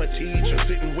that I'm a teacher,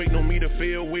 sitting waiting on me to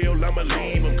fail well, I'ma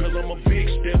leave them. Cause I'm a big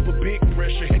stepper, big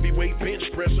pressure, heavyweight bench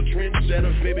presser,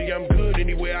 trendsetter. Baby, I'm good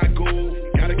anywhere I go.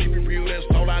 Gotta keep it real, that's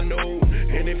all I know.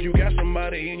 And if you got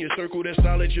somebody in your circle that's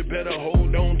solid, you better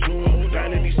hold on to them.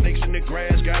 Finding these snakes in the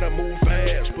grass, gotta move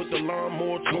fast, put the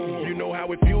lawnmower to them. You know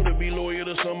how it feel to be loyal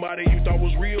to somebody you thought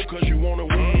was real cause you wanna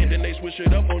win. Then they switch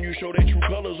it up on you, show their true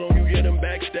colors on you, yeah, them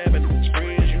backstabbing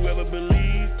friends. You ever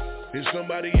believe in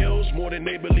somebody else more than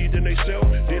they believed in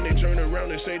themselves? Then they turn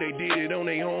around and say they did it on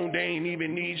their own, they ain't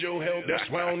even need your help. That's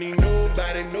why I don't need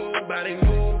nobody, no,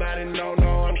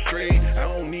 I'm straight.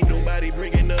 I don't need nobody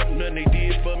bringing up nothing they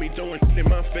did for me, throwing in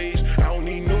my face. I don't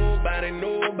need nobody,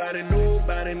 no, I'm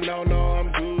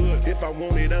good. If I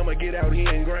want it, I'ma get out here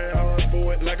and grind hard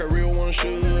for it like a real one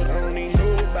should. I don't need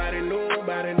nobody, no. I don't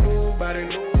need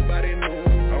nobody, no.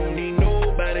 I don't need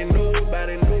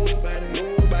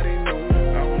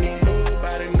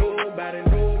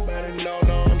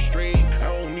no, I'm straight. I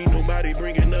don't need nobody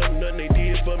bringing up nothing they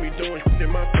did for me, throwing in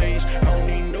my face. I don't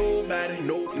need nobody,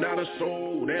 no, not a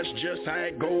soul. That's just how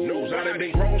it goes. Knows how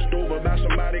they crossed over by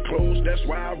somebody close. That's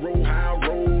why I roll how I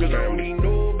roll. Cause I don't need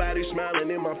nobody smiling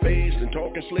in my face and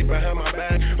talking slick behind my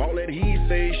back. All that he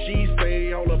say, she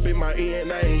say, all up in my ear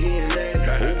and I ain't hearing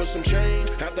that. Over some change,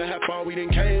 after how far we done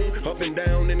came, up and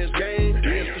down in this game,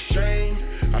 it's a shame.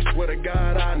 I swear to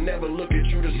God, I never look at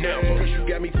you the same. Cause you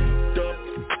got me f***ed up,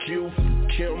 Q,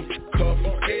 Kim, Cuff,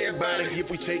 everybody. If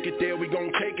we take it there, we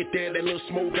gon' take it there. That little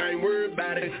smoke, I ain't worried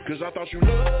about it. Cause I thought you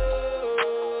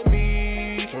loved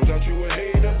me. Turns out you a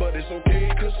hater, but it's okay.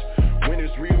 Cause when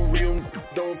it's real,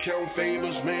 don't count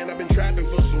favors. Man, I've been trapping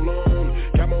for so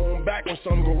long. Got my own back when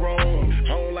something go wrong. I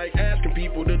don't like asking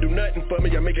people to do nothing for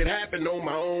me. I make it happen on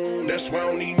my own. That's why I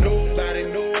don't need nobody,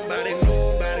 no,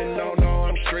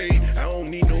 I'm straight. I don't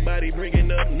need nobody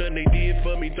bringing up nothing they did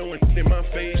for me, throwing in my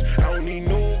face. I don't need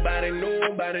nobody, no,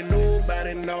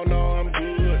 I'm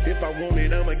good. If I want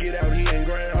it, I'ma get out here and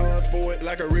grind hard for it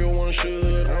like a real one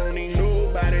should. I don't need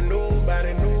nobody, no. I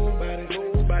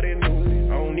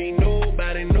don't need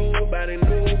nobody,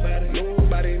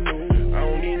 no. I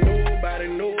don't need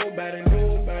nobody,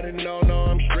 no,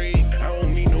 I'm straight. I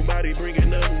don't need nobody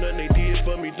bringing up nothing they did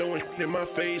for me, throwing in my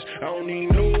face. I don't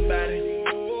need nobody.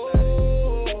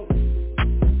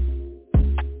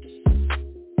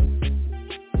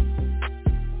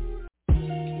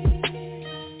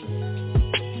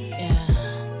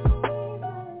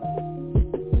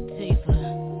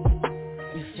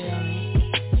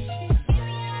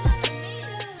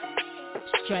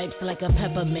 stripes like a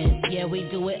peppermint. Yeah, we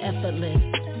do it effortless.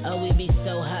 Oh, we be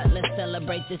so hot, let's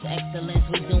celebrate this excellence.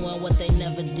 We doing what they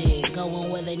never did, going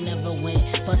where they never went,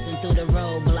 busting through the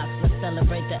roadblocks, let's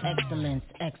celebrate the excellence,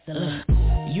 excellence.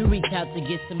 You reach out to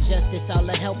get some justice, all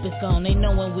the help is gone. They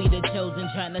knowing we the chosen,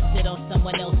 trying to sit on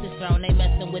someone else's throne. They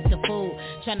messing with the food,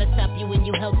 trying to stop you when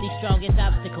you healthy, strong as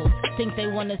obstacles. Think they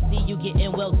wanna see you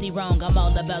getting wealthy wrong. I'm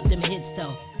all about them hits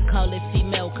though. Call it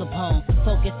female Capone.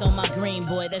 Focus on my green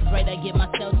boy, that's right, I get my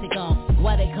Celtic on.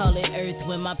 Why they call it Earth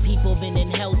when my people been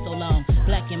in hell so long?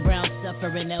 Black and brown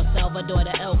suffering, El Salvador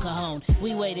to El Cajon.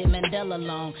 We waited Mandela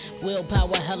long,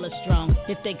 willpower hella strong.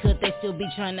 If they could, they still be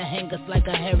trying to hang us like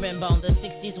a herringbone. The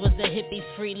 60s was the hippies,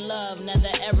 free love, now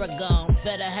the era gone.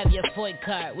 Better have your Foyt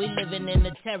card, we living in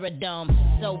the terror dome.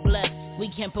 So blessed,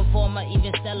 we can perform or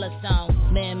even sell a song.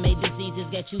 Man-made diseases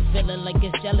get you feeling like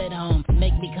it's gel at home.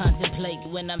 Make me contemplate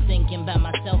when I'm thinking about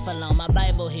myself alone. My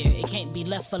Bible here, it can't be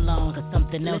left alone, cause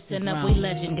something else is wrong. Listen up, we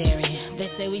legendary.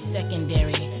 They say we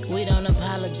secondary. We don't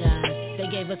apologize. They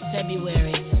gave us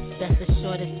February. That's the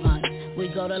shortest month. We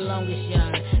go the longest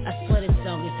yard. I swear this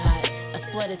song is hot.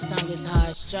 I swear this song is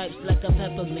hard. Stripes like a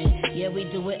peppermint. Yeah, we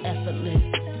do it effortless.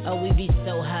 Oh, we be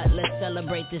so hot, let's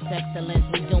celebrate this excellence.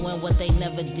 We doing what they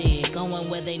never did, going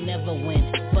where they never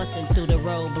went, busting through the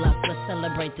roadblocks, let's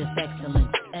celebrate this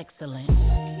excellence, excellence.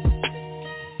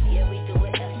 Yeah, we do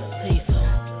it effortless.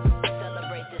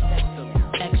 Celebrate this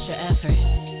excellence. Extra effort.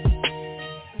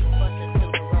 Busting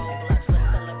through the roadblocks, let's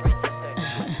celebrate this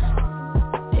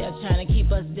excellence. Yeah, trying to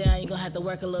keep us down, you're gonna have to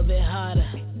work a little bit harder.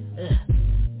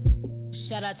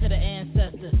 Shout out to the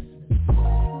ancestors.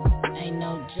 Ain't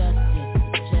no justice.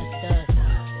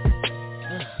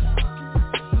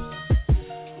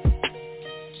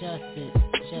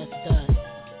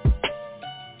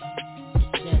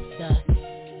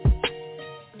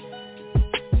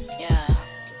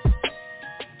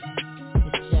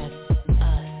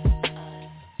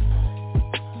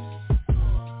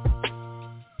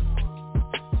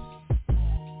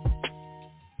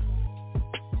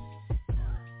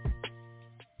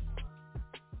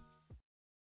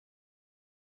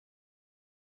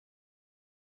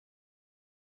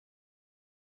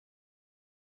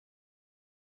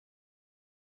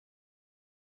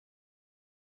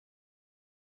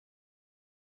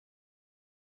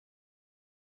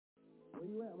 Where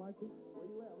you at, Michael? Where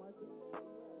you at, Michael?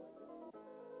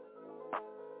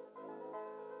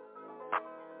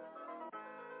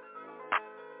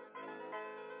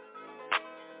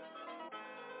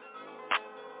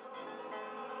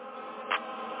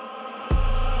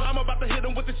 I'm about to hit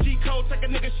him with the cheat code, take a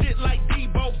nigga shit like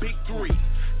Debo, big three.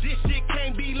 This shit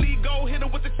can't be legal, hit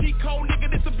him with the cheat code, nigga,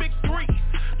 this a big three.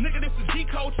 Nigga, this a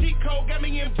G-code, cheat code, got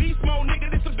me in beast mode,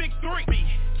 nigga, this a big three.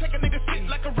 Take a nigga shit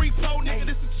like a repo, nigga,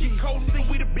 this a cheat code,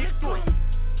 nigga, we the big three.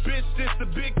 Bitch, this the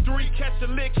big three, catch a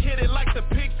lick, hit it like the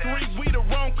pick three. We the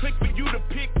wrong click for you to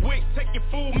pick wick. Take your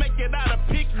food, make it out a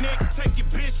picnic. Take your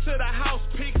bitch to the house,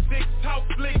 pick six, talk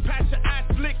slick, patch your eye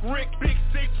slick, Rick, big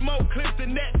six, smoke clips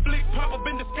and Netflix. Pop up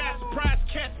in the sky, surprise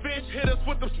catfish, hit us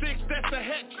with them six, that's a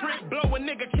hat trick. Blow a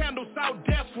nigga candles out,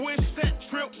 death wish, set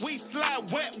trip, we slide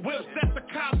wet whips. That's a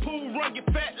cop who run your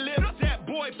fat lips. That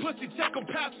boy pussy, check him,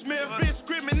 Pop Smith. Bitch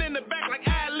screaming in the back like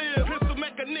I live. Pistol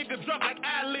make a nigga drop like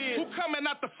I live. Who coming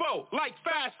out the foe, like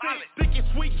 5, 6. Thick and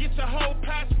sweet, get your whole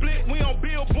pie split. We on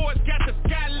billboards, got the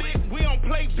sky lit. We don't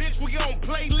play bitch, we on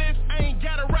playlist. I ain't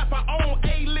gotta rap our own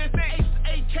A-list.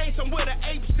 AK, somewhere the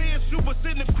apes is. You was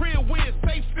in the crib where it's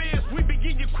safe is. We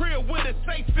begin your crib where the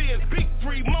safe is. Big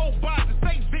three, more bars and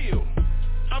safe bill.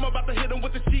 I'm about to hit him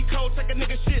with the cheat code, take a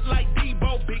nigga shit like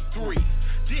Debo, big three.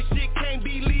 This shit can't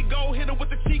be legal, hit him with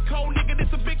the cheat code, nigga, this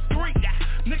a big three.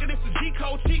 Nigga, this a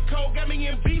G-code, cheat code, got me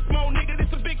in beast mode, nigga, this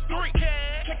a big three.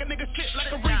 Take a nigga shit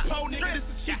like a repo, nigga, this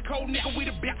a cheat code, nigga, we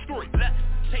the big three.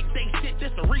 Take they shit,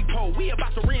 this a repo, we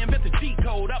about to reinvent the cheat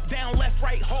code. Up, down, left,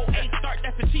 right, hold, A start,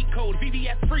 that's a cheat code.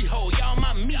 VVS freehold, y'all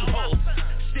my meat hoes.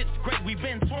 Shit's great, we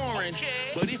been touring,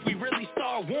 but if we really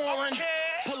start warring,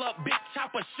 pull up big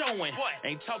chopper showing.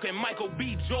 Ain't talking Michael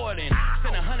B. Jordan.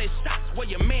 Send 100 shots where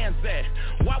your man's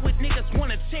at. Why would niggas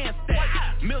want a chance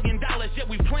that? $1 million, yeah,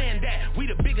 we planned that. We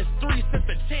the biggest three since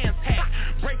the chance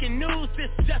had. Breaking news, this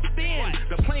just in.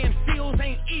 The playing fields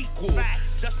ain't equal.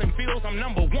 Justin Fields, I'm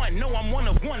number one. No, I'm one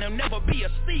of one. There'll never be a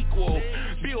sequel.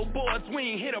 Billboards, we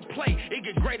ain't hit a play. It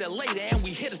get greater later and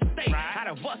we hit a state. Out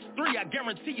of us three, I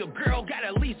guarantee your girl got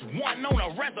at least one on a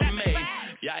resume.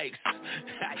 Yikes.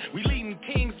 We leading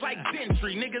kings like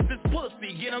Gentry. Niggas is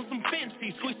pussy, get on some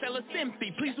fancy. Squeeze tell us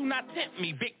empty, please do not tempt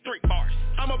me. Big three bars.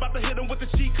 I'm about to hit him with the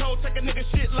cheat code, take a nigga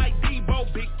shit like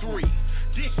Debo, big three.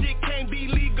 This shit can't be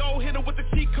legal, hit him with the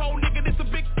cheat code, nigga, this a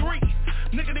big three.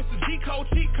 Nigga, this a G-code,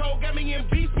 cheat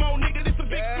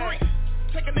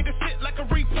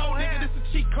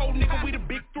cold nigga, we the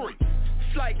big three.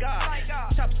 Like God,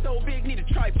 chop so big, need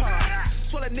a tripod.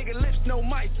 Swell that nigga lips, no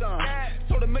my son.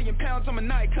 Sold £1 million, I'm a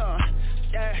Nikon.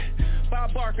 Yeah,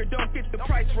 Bob Barker, don't get the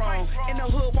price wrong. In the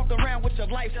hood, walk around with your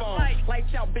life on.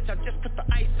 Lights out, bitch, I just put the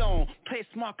ice on. Play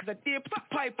smart, cause I did put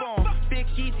the pipe on. Big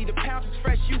Easy, the pounds is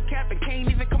fresh, you cap, and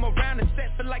can't even come around the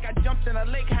set. Feel like I jumped in a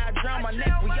lake, how I drowned my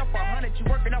neck. We up 100, you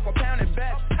working off a pound and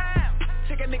back.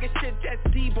 Take a nigga shit,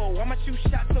 that's Debo. I'ma shoot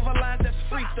shots over lines, that's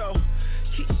free throw.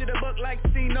 Keep shit a book like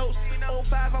C-Notes.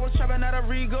 05, I was trapping out of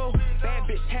Rigo. Bad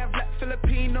bitch, half black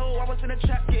Filipino. I was in the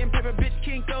trap getting paper, bitch,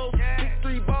 Kinko. Big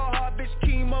 3 ball hard, bitch,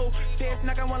 chemo. Stairs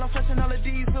knocking while I'm flashing all the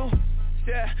diesel.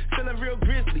 Yeah, feeling real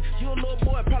grizzly. You a little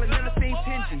boy, probably never seen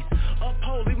 10 G's.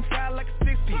 Uphold, leave him fried like a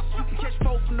 6-piece. You can catch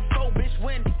 4 from the 4, bitch,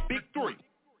 win. Big 3.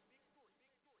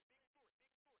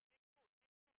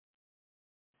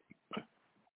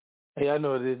 Hey, I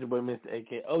know it is your boy, Mr.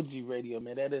 AK, OG Radio,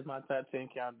 man. That is my top 10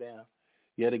 countdown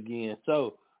yet again.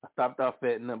 So, I stopped off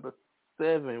at number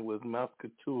 7 was Mouse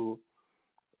Couture,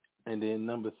 and then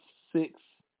number 6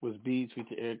 was Beats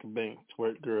featuring Erica Banks,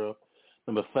 Twerk Girl.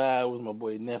 Number 5 was my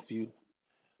boy Nephew,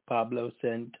 Pablo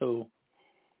Santo.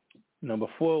 Number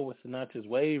 4 was Sinatra's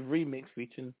Wave Remix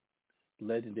featuring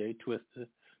legendary Twister.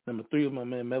 Number 3 was my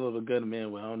man Mello the Gunner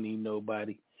Man with I Don't Need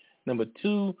Nobody. Number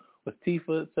 2 was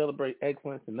Tifa, Celebrate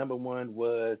Excellence, and number 1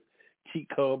 was Cheat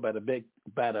Code by the Big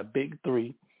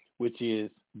 3, which is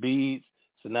Beats,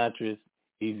 Sinatra's,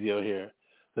 Easy O'Hare.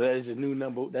 So that is your new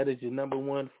number. That is your number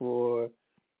 1 for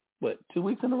what, 2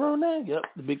 weeks in a row now? Yep,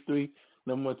 the Big 3,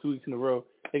 number 1 2 weeks in a row.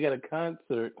 They got a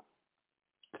concert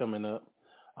coming up.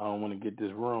 I don't want to get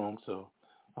this wrong, so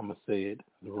I'm gonna say it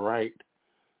right.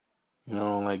 You know, I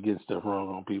don't like getting stuff wrong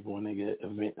on people when they get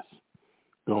events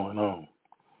going on.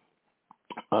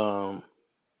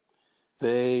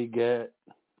 They got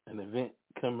an event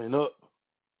coming up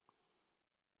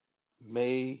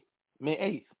May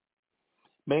 8th.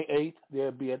 May 8th,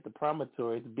 they'll be at the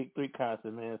Promontory, the Big 3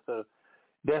 concert, man. So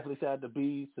definitely shout out to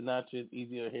B, Sinatra's,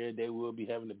 Easy O'Hare. They will be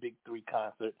having the Big 3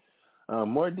 concert.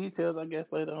 More details, I guess,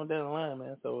 later on down the line,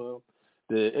 man. So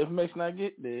the information I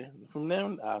get there from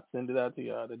them, I'll send it out to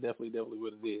y'all. That's definitely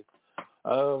what it is.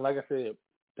 Like I said,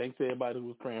 thanks to everybody who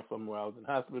was praying for me while I was in the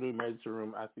hospital, emergency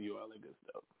room, ICU, all that good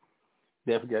stuff.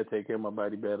 Definitely got to take care of my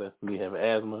body better. Me having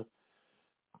asthma.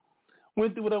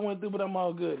 Went through what I went through, but I'm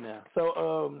all good now.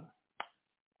 So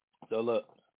look,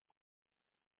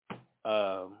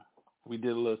 we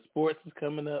did a little sports is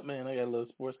coming up, man. I got a little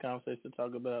sports conversation to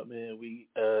talk about, man. We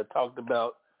talked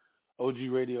about OG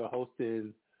Radio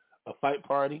hosting a fight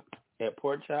party at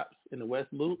Pork Chops in the West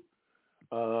Loop.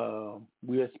 We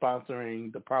are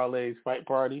sponsoring the Parlays Fight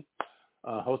Party,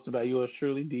 hosted by yours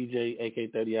truly, DJ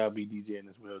AK30. I'll be DJing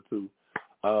as well too.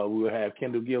 We will have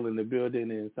Kendall Gill in the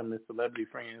building and some of his celebrity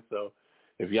friends. So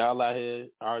if y'all out here,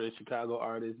 artists, Chicago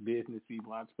artists, business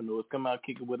people, entrepreneurs, come out,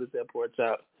 kick it with us at Pork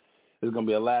Chops. It's going to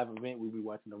be a live event. We'll be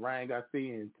watching the Ryan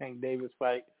Garcia and Tank Davis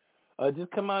fight.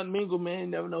 Just come out and mingle, man. You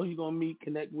never know who you're going to meet,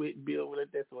 connect with, build with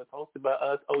it. So it's hosted by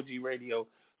us, OG Radio.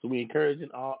 So we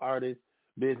encouraging all artists,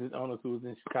 business owners who's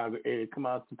in Chicago area, come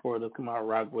out, support us, come out,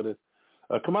 rock with us.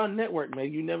 Come out and network,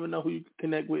 man. You never know who you can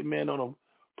connect with, man, on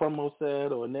a promo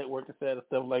set or a networking set or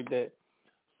stuff like that.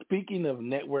 Speaking of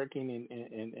networking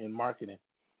and marketing,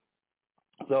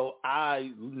 so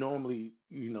I normally,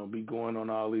 be going on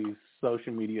all these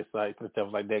social media sites and stuff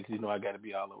like that because, I got to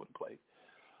be all over the place.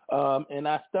 And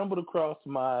I stumbled across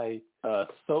my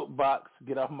soapbox,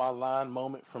 get off my line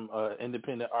moment from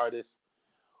independent artists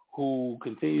who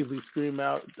continuously scream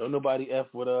out, don't nobody F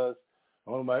with us,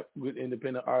 don't nobody with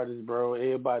independent artists, bro.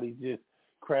 Everybody just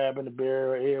crab in the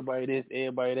barrel, everybody this,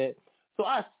 everybody that. So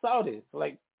I saw this,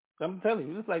 like, I'm telling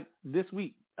you, it's like this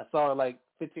week. I saw it like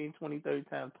 15, 20, 30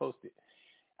 times posted.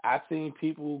 I've seen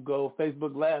people go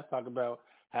Facebook Live talk about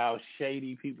how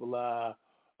shady people are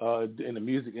in the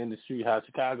music industry, how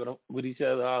Chicago with each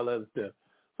other, all that other stuff.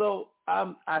 So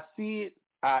I see it.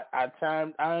 I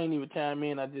ain't even chime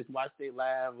in. I just watch they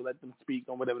live, let them speak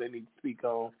on whatever they need to speak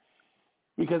on,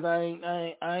 because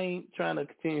I ain't trying to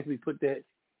continuously put that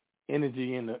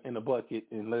energy in the bucket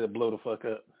and let it blow the fuck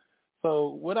up.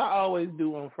 So what I always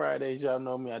do on Fridays, y'all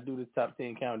know me, I do this top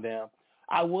 10 countdown.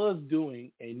 I was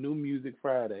doing a new music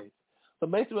Friday. So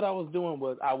basically what I was doing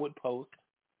was I would post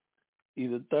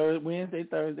either Wednesday,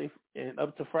 Thursday, and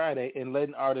up to Friday and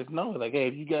letting artists know, like, hey,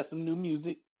 if you got some new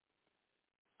music,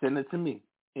 send it to me.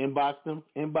 Inbox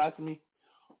me.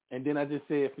 And then I just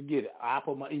said, forget it. I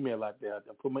put my email out there. I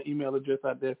put my email address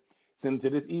out there. Send it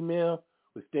to this email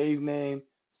with stage name,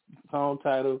 song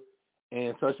title,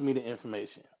 and social media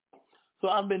information. So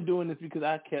I've been doing this because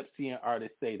I kept seeing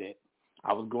artists say that.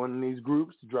 I was going in these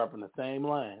groups, dropping the same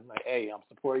line. Like, hey, I'm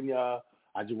supporting y'all.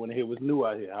 I just want to hear what's new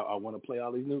out here. I want to play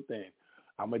all these new things.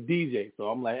 I'm a DJ, so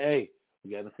I'm like, hey,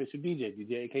 we got an official DJ,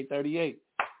 DJ AK38.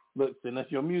 Look, send us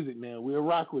your music, man. We'll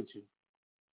rock with you.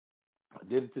 I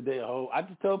did it today. I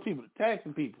just told people to tag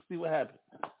some people, see what happens.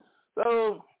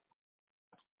 So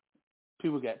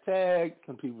people got tagged.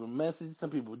 Some people messaged.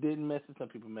 Some people didn't message. Some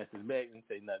people messaged back and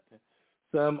say nothing.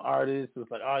 Some artists was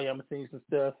like, oh, yeah, I'm going to send you some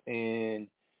stuff, and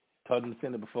told them to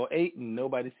send it before 8, and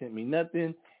nobody sent me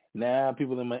nothing. Now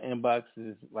people in my inbox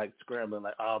is like scrambling,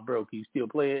 like, oh, bro, can you still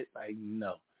play it? Like,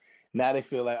 no. Now they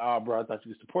feel like, oh, bro, I thought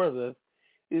you supported us.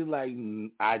 It's like,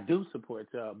 I do support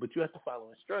y'all, but you have to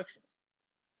follow instructions.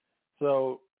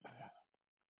 So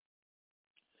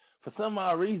for some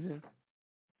odd reason,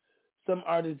 some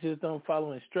artists just don't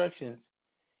follow instructions,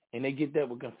 and they get that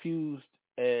with confused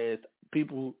as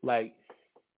people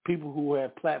who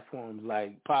have platforms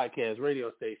like podcasts,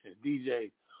 radio stations,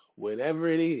 DJs, whatever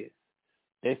it is.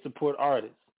 They support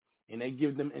artists, and they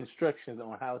give them instructions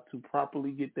on how to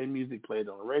properly get their music played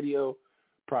on the radio,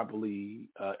 properly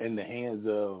in the hands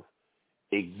of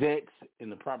execs,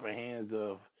 in the proper hands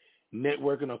of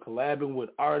networking or collabing with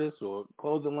artists or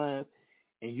clothing lines,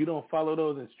 and you don't follow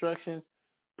those instructions,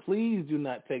 please do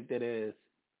not take that as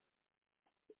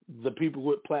the people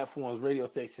with platforms, radio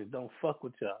stations, don't fuck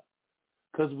with y'all.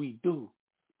 Because we do.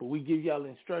 But we give y'all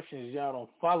instructions, y'all don't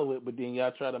follow it, but then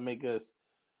y'all try to make us,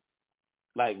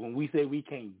 like when we say we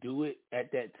can't do it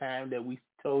at that time that we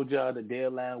told y'all the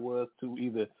deadline was to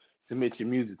either submit your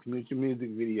music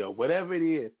video, whatever it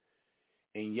is,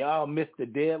 and y'all missed the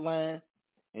deadline,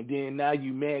 and then now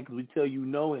you mad because we tell you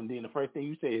no, and then the first thing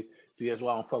you say is, see, that's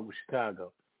why I don't fuck with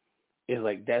Chicago. It's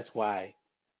like, that's why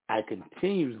I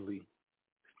continuously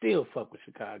still fuck with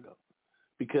Chicago.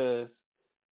 Because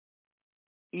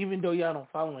even though y'all don't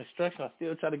follow instructions, I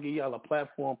still try to give y'all a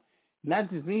platform.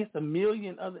 Not just me, it's a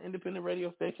million other independent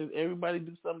radio stations. Everybody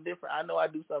do something different. I know I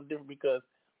do something different because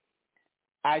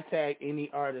I tag any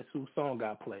artist whose song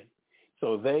got played.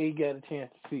 So they get a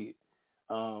chance to see it.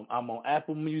 I'm on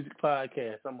Apple Music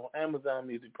Podcast. I'm on Amazon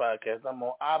Music Podcast. I'm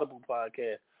on Audible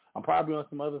Podcast. I'm probably on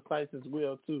some other sites as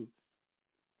well, too.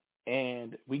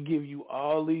 And we give you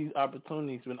all these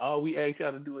opportunities when all we ask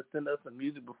y'all to do is send us some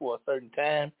music before a certain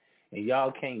time, and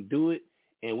y'all can't do it.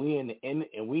 And we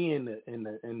in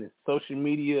the social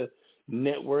media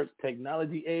network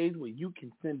technology age where you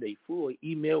can send a full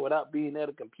email without being at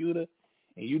a computer,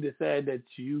 and you decide that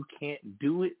you can't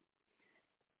do it.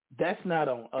 That's not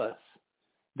on us.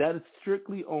 That is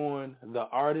strictly on the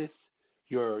artist,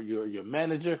 your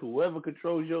manager, whoever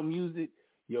controls your music,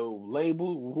 your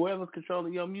label, whoever's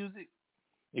controlling your music.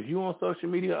 If you on social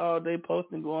media all day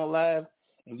posting, going live,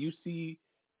 and you see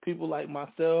people like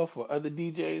myself or other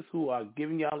DJs who are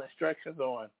giving y'all instructions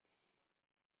on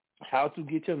how to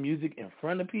get your music in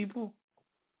front of people,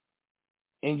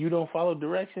 and you don't follow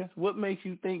directions, what makes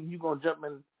you think you're going to jump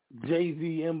in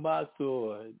Jay-Z inbox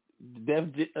or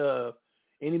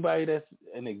anybody that's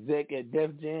an exec at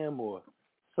Def Jam or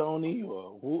Sony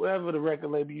or whoever the record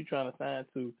label you're trying to sign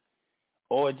to,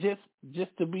 or just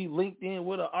to be linked in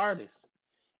with an artist,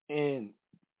 and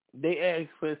they ask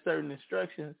for certain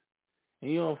instructions,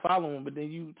 and you don't follow them, but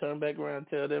then you turn back around and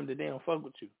tell them that they don't fuck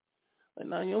with you. Like,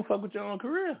 no, you don't fuck with your own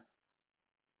career.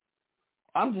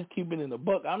 I'm just keeping it in the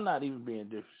buck. I'm not even being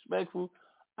disrespectful.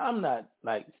 I'm not,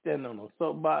 like, standing on a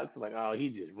soapbox like, oh, he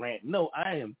just rant. No,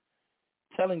 I am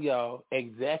telling y'all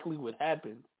exactly what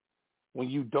happens when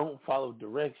you don't follow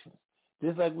directions.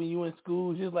 Just like when you in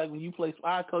school, just like when you play.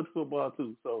 I coach football,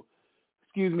 too, so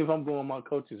excuse me if I'm going on my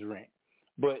coach's rant.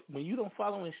 But when you don't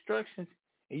follow instructions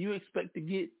and you expect to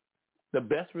get the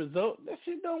best result, that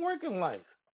shit don't work in life.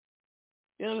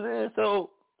 You know what I'm saying?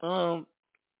 So,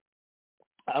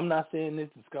 I'm not saying this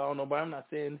to scar nobody. I'm not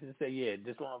saying this to say, yeah,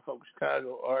 just want to fuck with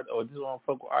Chicago art or just want to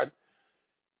fuck with art.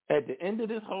 At the end of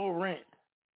this whole rant,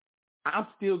 I'm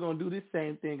still going to do this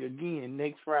same thing again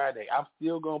next Friday. I'm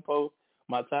still going to post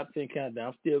my top 10 countdown.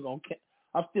 I'm still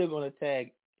going to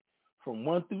tag from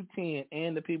 1 through 10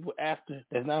 and the people after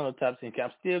that's not on the top 10.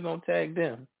 I'm still going to tag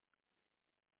them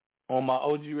on my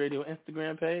OG Radio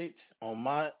Instagram page, on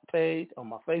my page, on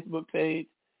my Facebook page.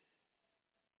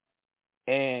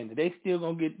 And they still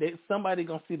going to get, somebody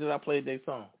going to see that I played their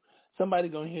song. Somebody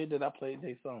going to hear that I played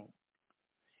their song.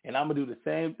 And I'm going to do the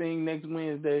same thing next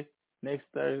Wednesday, next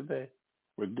Thursday.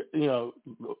 You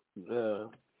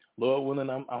know, Lord willing,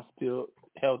 I'm still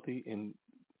healthy and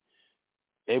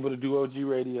able to do OG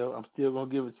Radio. I'm still going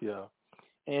to give it to y'all.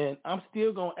 And I'm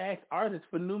still going to ask artists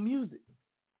for new music.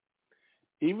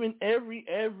 Even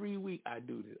every week I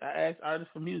do this. I ask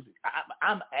artists for music.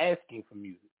 I'm asking for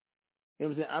music. You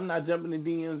know what I'm saying? I'm not jumping in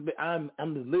DMs, but I'm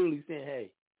just literally saying,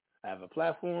 hey, I have a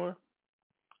platform.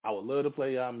 I would love to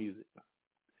play y'all music.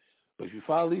 But if you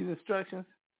follow these instructions,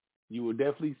 you will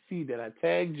definitely see that I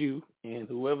tagged you and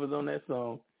whoever's on that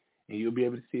song, and you'll be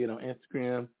able to see it on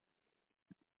Instagram,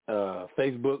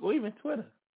 Facebook, or even Twitter.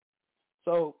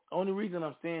 So only reason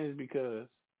I'm saying is because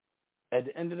at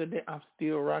the end of the day, I'm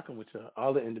still rocking with y'all,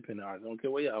 all the independent artists. I don't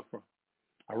care where y'all from.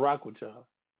 I rock with y'all.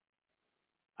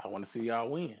 I want to see y'all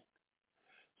win.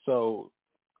 So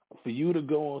for you to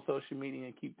go on social media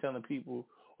and keep telling people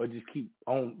or just keep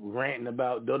on ranting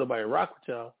about don't nobody rock with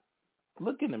y'all,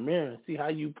 look in the mirror and see how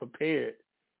you prepared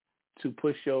to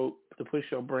push your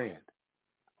brand.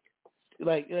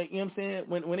 Like you know what I'm saying?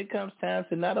 When it comes time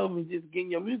to not only just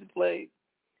getting your music played,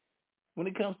 when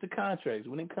it comes to contracts,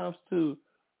 when it comes to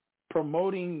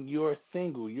promoting your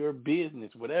single, your business,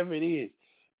 whatever it is,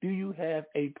 do you have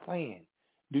a plan?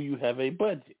 Do you have a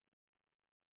budget?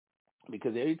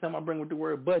 Because every time I bring up the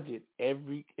word budget,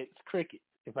 it's cricket.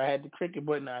 If I had the cricket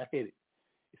button, I'd hit it.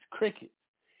 It's cricket.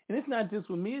 And it's not just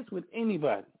with me, it's with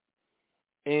anybody.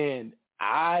 And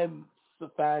I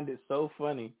find it so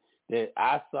funny that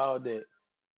I saw that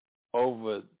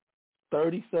over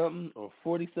 30-something or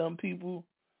 40-something people,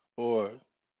 or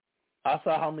I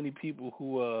saw how many people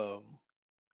who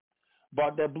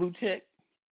bought that blue check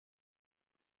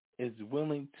is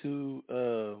willing to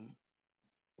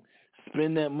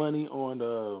spend that money on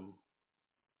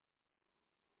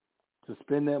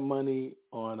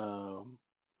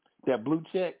that blue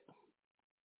check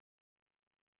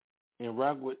and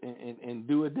rock with and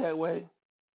do it that way.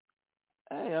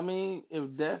 Hey, I mean,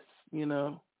 if that's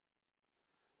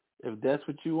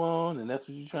what you want and that's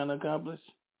what you're trying to accomplish,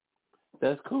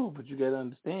 that's cool. But you got to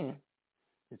understand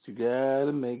that you got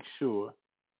to make sure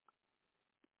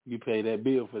you pay that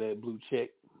bill for that blue check.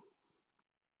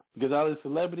 Because all the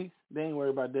celebrities, they ain't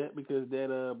worried about that because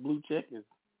that blue check is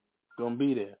going to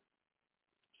be there.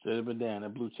 Straight up and down,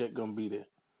 that blue check going to be there.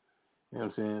 You know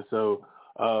what I'm saying? So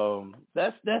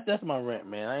that's my rant,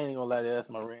 man. I ain't going to lie to you. That's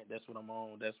my rant. That's what I'm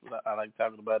on. That's what I like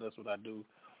talking about. That's what I do.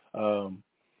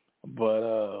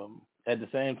 But at the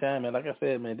same time, man, like I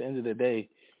said, man, at the end of the day,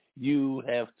 you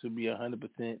have to be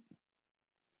 100%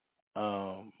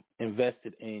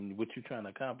 invested in what you're trying to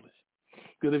accomplish.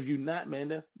 Because if you're not, man,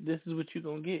 this is what you're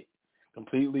going to get.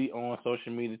 Completely on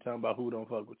social media talking about who don't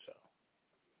fuck with y'all.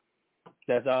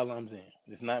 That's all I'm saying.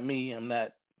 It's not me. I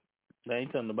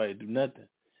ain't telling nobody to do nothing.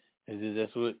 It's just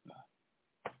that's what,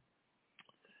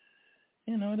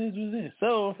 it is what it is.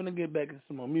 So I'm going to get back into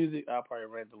some more music. I'll probably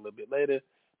rant a little bit later.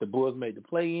 The Bulls made the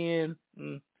play-in.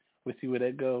 We'll see where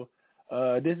that go.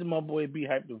 This is my boy B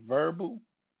Hype the Verbal.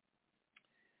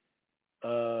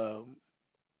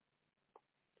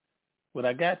 What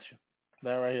I got you.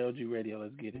 That right here, OG Radio.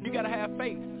 Let's get it. You gotta have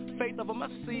faith. Faith of a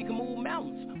mustard seed can move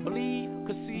mountains. Believe,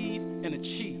 conceive, and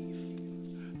achieve.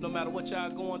 No matter what y'all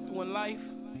going through in life,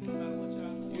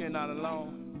 you ain't not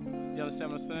alone. You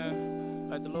understand what I'm saying?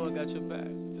 Like the Lord got your back.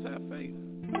 Just have faith.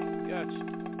 Got you.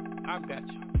 I got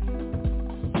you.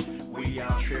 We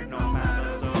all trip no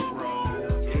matter the road.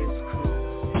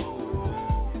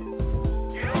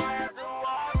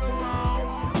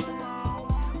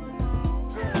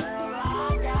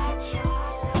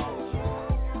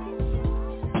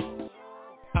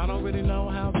 I don't really know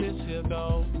how this here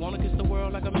goes. Wanna kiss the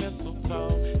world like a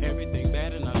mistletoe. Everything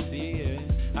bad and I see it.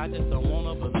 I just don't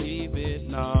wanna believe it,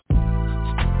 no.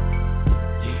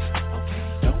 Yeah, okay,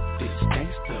 don't this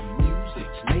gangsta music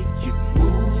make you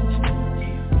move?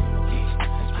 Yeah,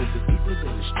 that's what the people in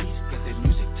the streets get their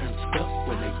music turned up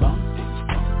when they bump this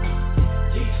bump.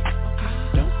 Yeah, okay,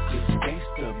 don't this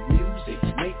gangsta music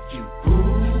make you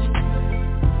groove?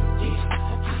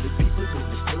 Yeah, okay, the people in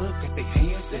the club get their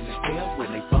hands in the air when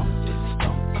they bump this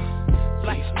bump.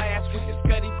 Black smash with the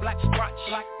scuddy, black scratch,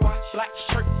 black watch, black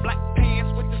shirt, black pants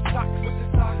with the socks,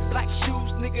 black shoes,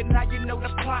 nigga, now you know the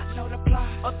plot,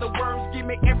 Other words, give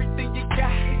me everything you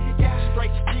got.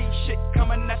 Straight G shit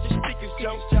coming out your speakers,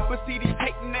 Joe. But see these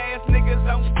hating ass niggas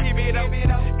don't give it up.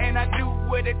 And I do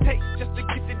what it takes just to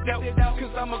get the dope.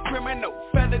 Cause I'm a criminal,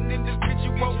 felon,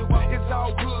 individual. It's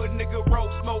all good, nigga, roll,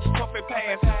 smoke, puff and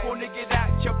pass. Wanna get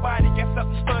out your body, got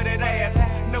something for that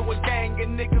ass. Know a gang of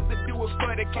niggas that do it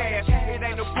for the cash. It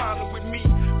ain't no problem with me,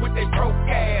 with they broke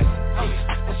ass.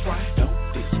 That's right, don't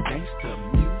this gangsta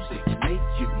music make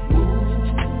you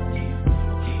move? Yeah,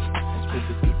 that's what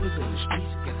the people in the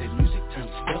streets get their music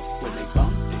turned up when they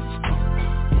bump this bump.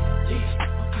 Yeah,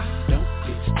 don't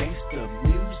this gangsta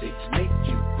music make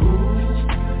you groove?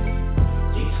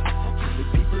 Yeah, the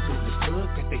people in the club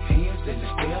get their hands in the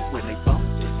air when they bump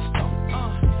this bump.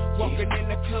 Walking in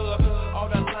the club, all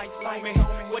the lights on me.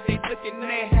 What they looking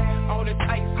at? all this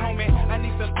ice, homie. I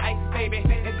need some ice, baby.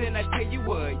 And then I tell you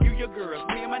what, you your girls,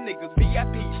 me and my niggas,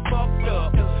 VIP, fucked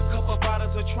up. Couple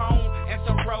bottles of Tron and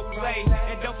some rosé.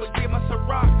 And don't forget my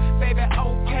Ciroc, baby,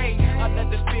 okay. I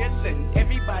love the feeling,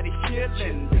 everybody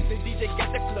chillin'. The DJ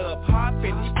got the club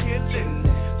hoppin', he killin'.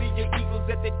 See your eagles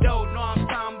at the door, know I'm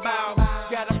talking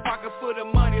about. Got a pocket full of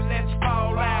money, let's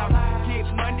fall out. Get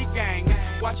money gang,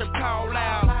 watch them call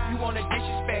out. You wanna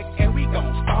disrespect, and we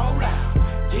gon' fall out.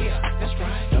 Yeah, that's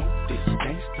right. Don't this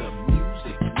gangsta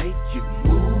music make you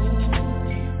move?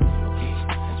 Yeah,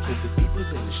 that's for the people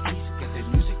in the streets. Got that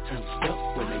music turned up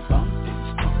when they bump it.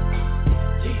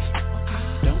 Yeah,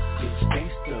 don't this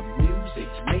gangsta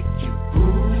music make you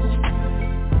move?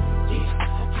 Yeah,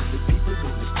 for the people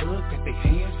in the club. Got their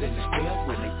hands in the air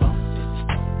when they bump it.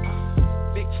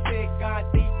 Big stick, God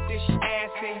deep, this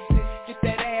assy. Get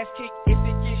that ass kicked if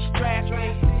it gets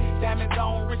stressful. Diamonds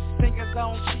on wrist, singers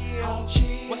on chill.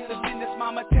 What's the business,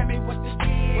 mama? Tell me what's the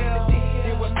deal?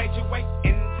 It was major weight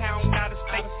in town, not a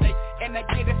state. And I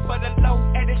get it for the low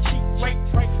at a cheap rate.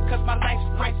 Cause my life's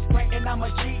great, and I'm a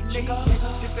G, nigga.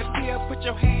 Disappear, put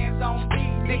your hands on me,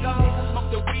 nigga. Smoke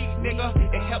the weed, nigga.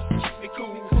 It helps keep me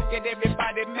cool. Get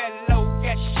everybody mellow,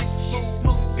 get shit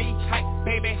smooth. Be hype,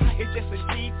 baby. It's just a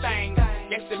G thing.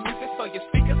 Get the music for your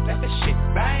speakers, let the shit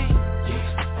bang.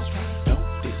 Yeah, that's right. Don't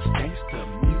this gangsta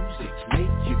music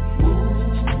make you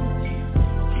move?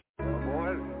 Well,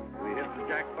 boys, we hit the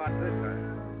jackpot this time.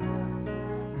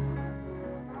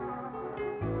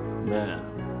 Man.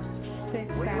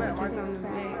 Where you at, Mark?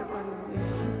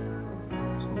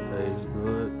 Some days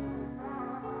good,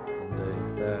 some days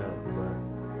bad, but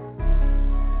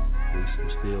at least I'm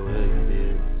still here, you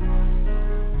did.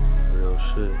 Real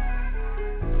shit.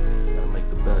 Gotta make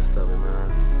the best of it, man.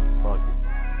 Fuck it.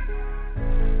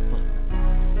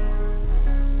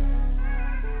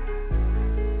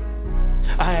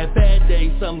 I had bad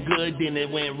days, some good, then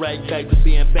it went right back to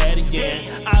being bad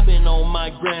again. I've been on my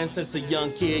grind since a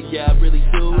young kid, yeah, I really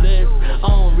do this. I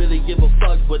don't really give a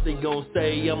fuck what they gon'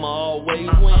 say, I'ma always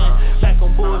win. Back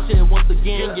on bullshit once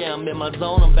again, yeah, I'm in my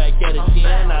zone, I'm back at it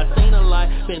again. I seen a lot,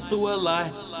 been through a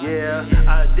lot, yeah,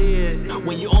 I did.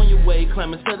 When you're on your way,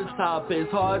 climbing to the top, it's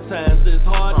hard times, it's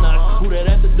hard knocks. Who that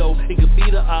at the door, it could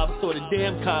be the ops or the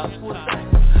damn cops.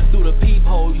 Through the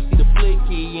peephole, you see the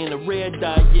flicky and the red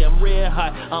dot, yeah, I'm red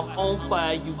hot. I'm on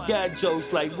fire, you got jokes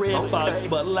like Red Fox,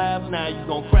 but laugh now, you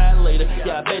gon' cry later.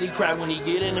 Yeah, I bet he cry when he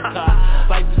get in the car.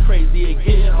 Life is crazy, it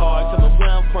get hard, coming where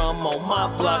I'm from on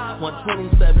my block.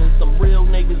 127, some real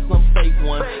niggas, some fake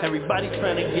ones. Everybody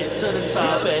trying to get to the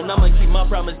top, and I'ma keep my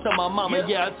promise to my mama.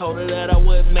 Yeah, I told her that I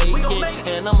would make it,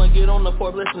 and I'ma get on the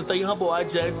Forbes list and stay humble. I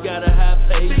just gotta have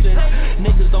patience.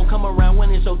 Niggas don't come around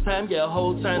when it's your time, yeah,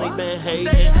 whole time they been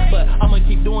hating. But I'ma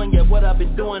keep doing, yeah, what I've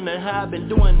been doing and how I've been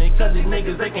doing it. Cause these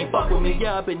niggas, they can't fuck with me,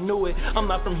 yeah, I've been knew it. I'm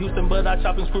not from Houston, but I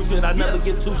chop and screw shit. I never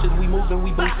get two shit, we moving,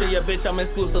 we boosting. Yeah, bitch, I'm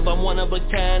exclusive, I'm one of a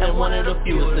kind and one of the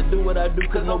fewest to do what I do,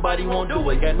 cause nobody won't do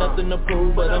it. Got nothing to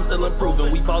prove, but I'm still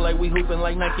improving. We ball like we hooping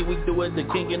like Nike, we do it. The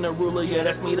king and the ruler, yeah,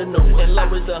 that's me, the new one. And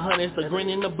love is the hundreds, the green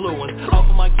and the blue one. All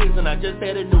for my kids and I just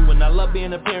had a new one. I love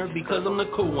being a parent because I'm the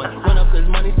cool one. Run up this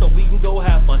money so we can go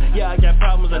have fun. Yeah, I got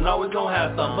problems and always gon'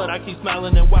 have some, but I keep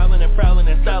smiling and wildin' and prowling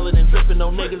and styling and dripping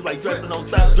on niggas like dressing on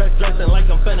style. Dressing like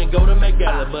I'm finna go to Met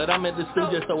Gala, but I'm at the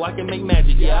studio so I can make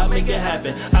magic. Yeah, I make it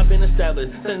happen. I've been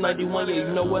established since 91, yeah,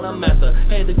 you know what I'm after.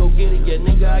 Had to go get it, yeah,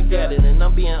 nigga, I got it. And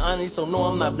I'm being honest, so no,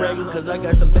 I'm not bragging, cause I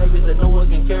got some baggage that no one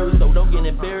can carry, so don't get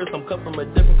embarrassed. I'm cut from a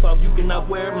different cloth, you cannot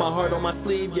wear it. My heart on my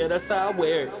sleeve, yeah, that's how I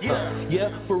wear it. Yeah,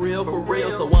 for real,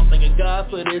 so I'm thanking God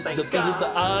for this. Defeated the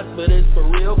odds for this, for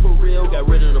real. Got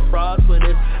rid of the frauds for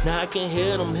this. Now I can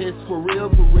hear them hits, for real.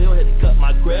 Had to cut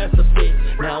my grass a bit.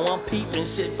 Now I'm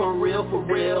peeping shit, for real.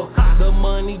 The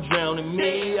money drowning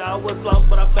me. I was lost,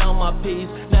 but I found my peace.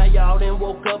 Now y'all done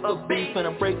woke up a beef, and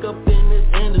I break up in this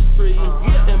industry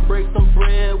and break some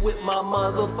bread with my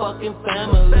motherfucking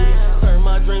family. Turn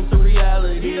my dreams to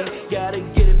reality. Gotta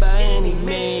get it by any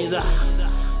means.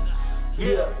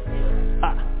 Real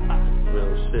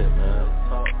shit, man.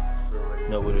 You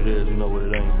know what it is, you know what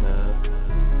it ain't, man.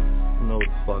 You know what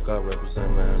the fuck I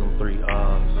represent, man. Them 3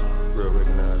 R's. Real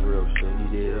recognized, real shit, you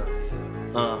did.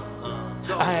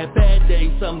 I had bad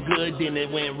days, some good, then it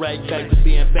went right back to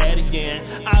being bad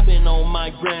again. I've been on my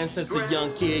grind since a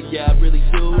young kid, yeah, I really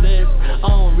do this. I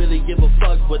don't really give a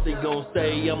fuck what they gon'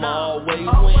 say, I'ma always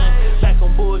win. Back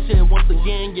on bullshit once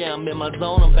again, yeah, I'm in my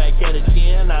zone, I'm back at it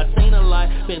again. I seen a lot,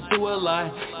 been through a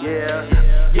lot,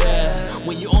 yeah.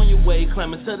 When you're on your way,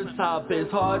 climbing to the top,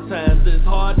 it's hard times, it's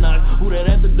hard knocks. Who that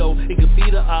at the door, it could be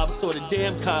the ops or the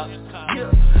damn cops.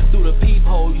 Through the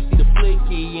peephole, you see the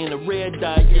flicky and the red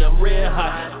dot, yeah, I'm red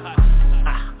hot.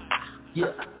 Yeah.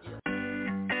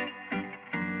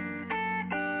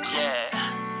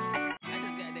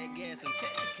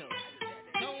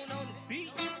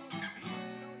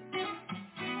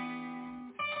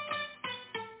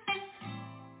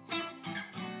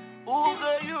 Ooh,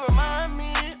 girl, you remind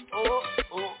me. Oh,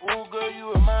 oh, oh, girl,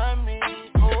 you remind me.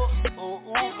 Oh, oh,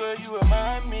 oh, girl, you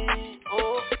remind me.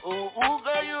 Oh, oh, oh,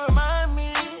 girl, you remind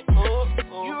me. Oh,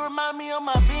 oh, you remind me of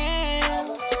my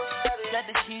Benz. Got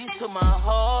the keys to my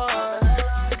heart.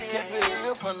 Kept it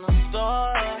real from the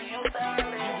start. You be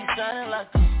shining like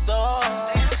a star.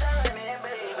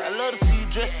 I love to see you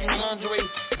dressed in lingerie,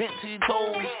 bent to your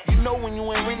toes. You know when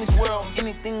you in Rennie's world,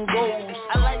 anything goes.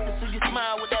 I like to see you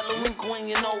smile with that little wrinkle in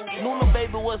your nose. Knew my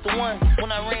baby was the one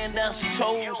when I ran down, she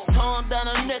chose. Tongue down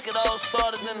her neck, it all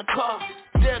started in the car.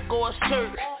 There go a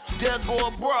shirt, there go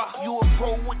a bra. You a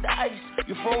pro with the ice,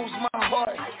 you froze my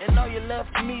heart, and all you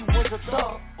left me was a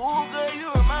thought. Ooh, girl,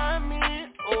 you remind me.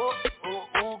 Oh, oh,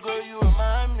 oh, girl, you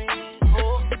remind me.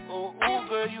 Oh, oh, oh,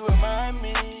 girl, you remind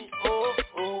me. Oh,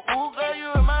 oh, oh, girl,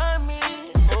 you remind me.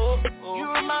 Oh, oh,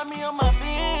 you remind me of my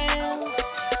Benz.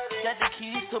 Got the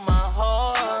keys to my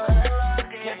heart.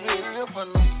 Kept it real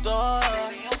from the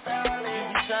start. You be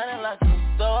shining like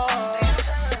a star.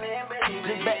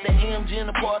 Just back to AMG in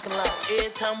the parking lot.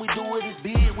 Every time we do it, it's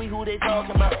big. We who they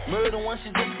talking about. Murder one,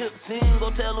 she just skipped the scene.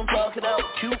 Go tell them, talk it out.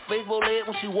 Cute, faithful leg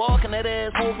when she walking, that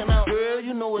ass walking out. Girl,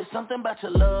 you know it's something about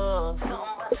your love.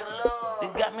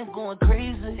 It got me going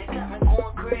crazy.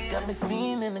 Got me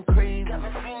feeling and crazy.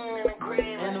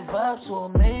 And the vibe's so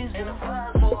amazing.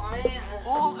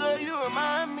 Ooh, girl, you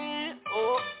remind me.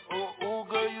 Oh, oh, oh,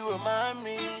 girl, you remind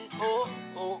me. Oh,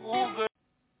 oh, oh, girl.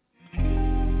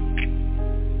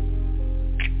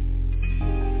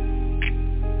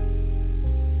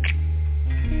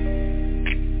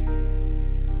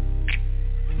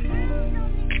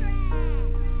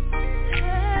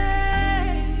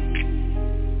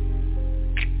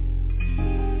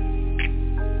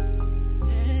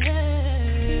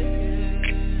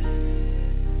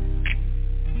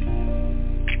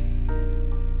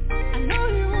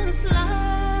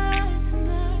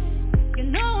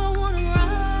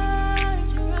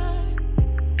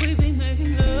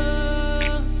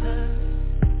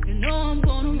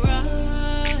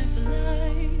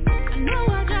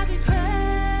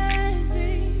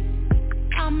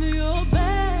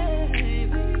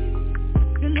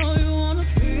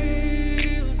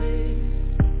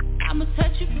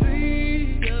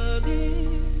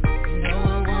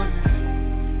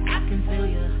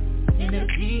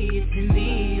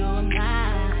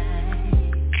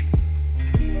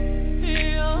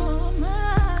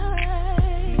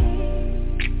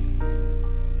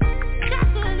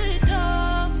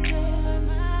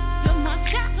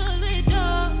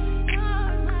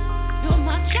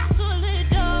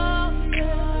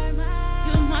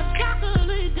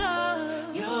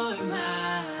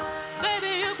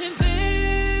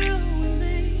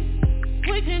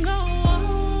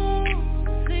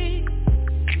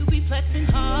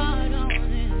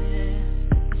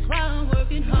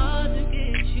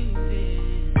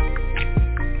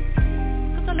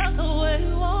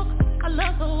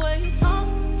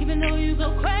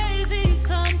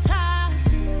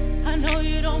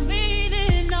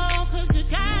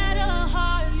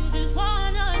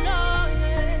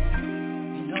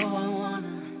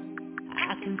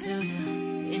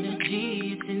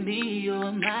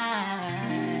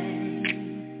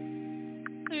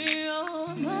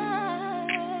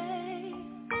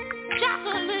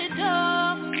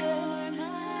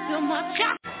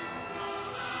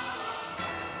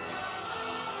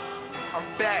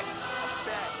 I'm back.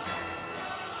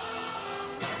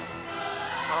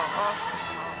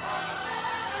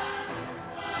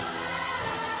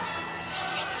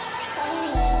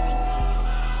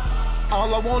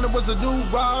 All I wanted was a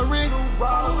new Rari.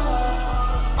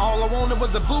 All I wanted was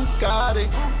a Bugatti.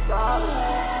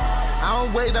 I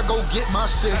don't wait, I go get my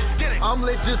shit. I'm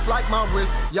lit just like my wrist.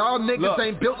 Y'all niggas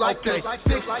ain't built like this.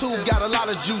 6'2", got a lot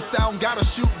of juice. I don't gotta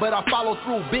shoot, but I follow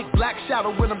through. Big black shadow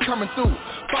when I'm coming through.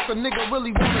 Fuck a nigga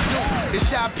really wanna do. It's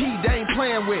Shy P, they ain't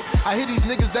playing with. I hear these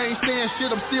niggas, they ain't saying shit.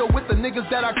 I'm still with the niggas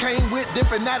that I came with.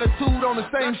 Different attitude on the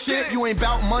same shit. You ain't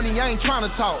bout money, I ain't trying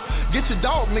to talk. Get your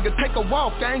dog, nigga, take a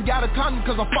walk. I ain't got a condom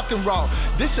cause I'm fucking raw.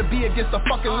 This should be against the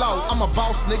fucking law. I'm a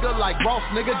boss nigga like Ross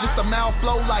nigga. Just a mouth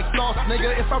flow like sauce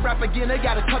nigga. If I rap again, they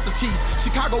gotta cut the teeth.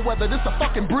 Chicago weather, this a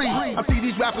fucking breed. I see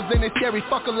these rappers and they scary,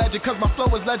 fuck a legend, cause my flow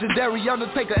is legendary.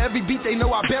 Undertaker, every beat they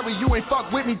know I bury. You ain't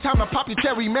fuck with me, time to pop your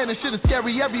cherry. Man, this shit is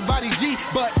scary, everybody G.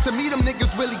 But to me, them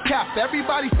niggas really cap.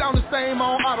 Everybody sound the same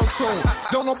on auto-tune.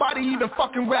 Don't nobody even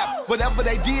fucking rap. Whatever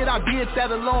they did, I did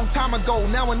that a long time ago.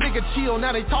 Now a nigga chill,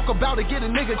 now they talk about it, get a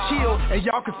nigga chill. And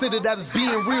y'all consider that as being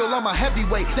real, I'm a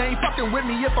heavyweight. They ain't fucking with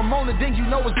me, if I'm on it, then you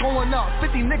know it's going up.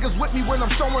 50 niggas with me when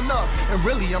I'm showing up. And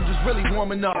really, I'm just really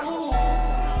warming up.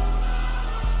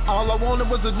 All I wanted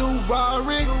was a new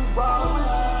Rari.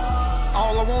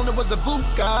 All I wanted was a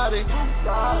Bugatti.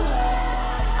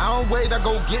 I don't wait, I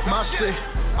go get my shit.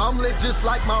 I'm lit just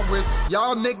like my wrist.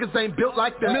 Y'all niggas ain't built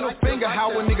like this. Middle finger,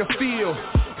 how a nigga feel.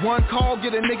 One call,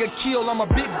 get a nigga killed. I'm a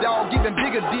big dog, even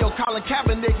bigger deal. Colin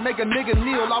Kaepernick, make a nigga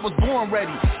kneel. I was born ready,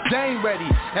 Dame ready.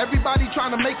 Everybody trying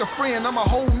to make a friend. I'm a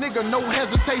whole nigga, no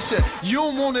hesitation. You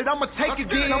don't want it, I'ma take it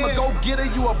then. I'ma go get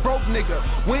it, you a broke nigga.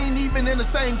 We ain't even in the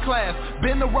same class.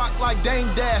 Been the rock like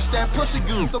Dame Dash, that pussy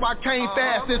glue, so I came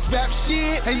fast. This rap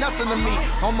shit ain't nothing to me.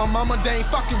 On my mama, they ain't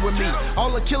fucking with me.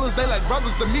 All the killers, they like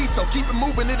brothers to me, so keep it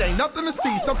moving, it ain't nothing to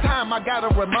see. Sometime I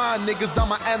gotta remind niggas I'm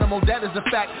an animal, that is a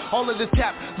fact. All of this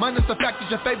cap, minus the fact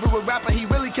that your favorite rapper, he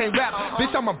really can't rap.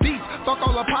 Bitch, I'm a beast, fuck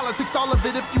all the politics, all of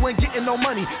it if you ain't getting no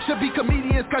money. Should be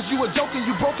comedians cause you a joking,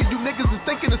 you broken, you niggas is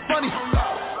thinking it's funny.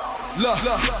 Look,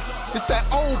 it's that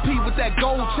old P with that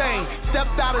gold chain.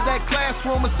 Stepped out of that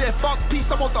classroom and said, fuck peace,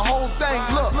 I want the whole thing.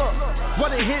 Look,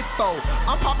 what it hit though?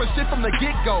 I'm popping shit from the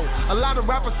get-go. A lot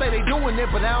of rappers say they doing it,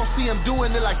 but I don't see them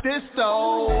doing it like this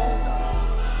though.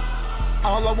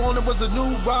 All I wanted was a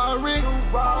new Rari.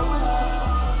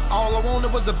 All I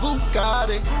wanted was a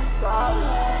Bugatti.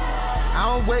 I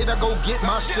don't wait, I go get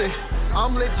my shit.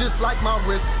 I'm lit just like my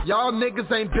wrist. Y'all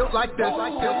niggas ain't built like this.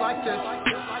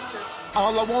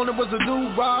 All I wanted was a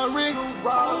new Rari.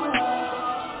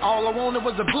 All I wanted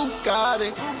was a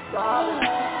Bugatti.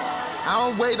 I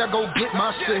don't wait, I go get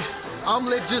my shit. I'm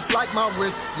lit just like my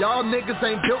wrist. Y'all niggas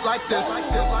ain't built like this.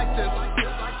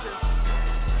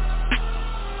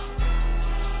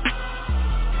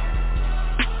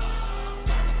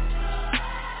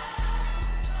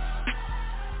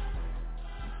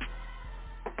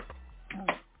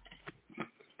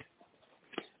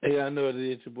 Hey, I know it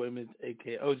is your boy, Mr.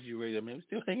 AK OG Radio, man. We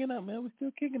still hanging out, man. We still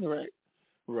kicking it, right?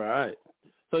 Right.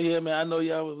 So, yeah, man, I know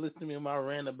y'all was listening to me in my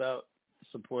rant about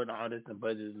supporting artists and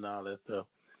budgets and all that stuff.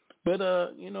 But,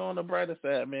 on the brighter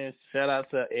side, man, shout out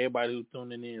to everybody who's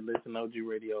tuning in and listening to OG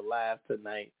Radio live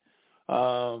tonight.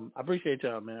 I appreciate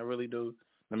y'all, man. I really do,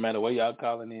 no matter where y'all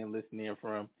calling in, listening in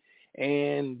from.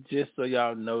 And just so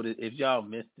y'all know that if y'all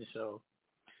missed the show,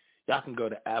 y'all can go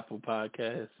to Apple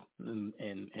Podcasts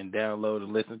and download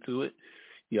and listen to it.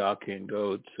 Y'all can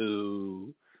go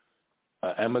to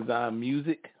Amazon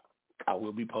Music. I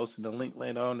will be posting the link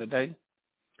later on today.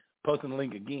 Posting the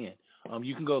link again.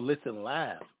 You can go listen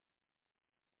live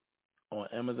on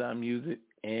Amazon Music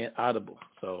and Audible.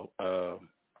 So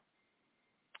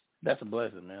that's a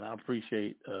blessing, man. I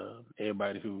appreciate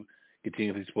everybody who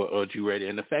continues to support OG Radio.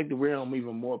 And the fact that we're on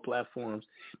even more platforms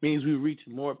means we reach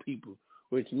more people,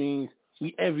 which means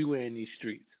we everywhere in these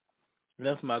streets. And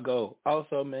that's my goal.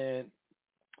 Also, man,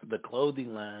 the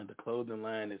clothing line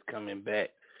is coming back.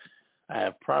 I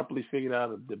have properly figured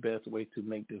out the best way to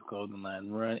make this clothing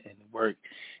line run and work.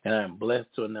 And I am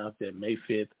blessed to announce that May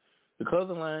 5th, the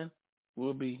clothing line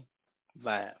will be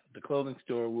live. The clothing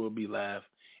store will be live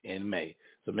in May.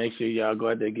 So make sure y'all go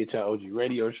out there and get y'all OG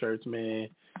Radio shirts, man.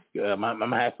 I'm going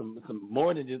to have some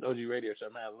more than just OG Radio shirts.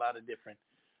 I'm going to have a lot of different,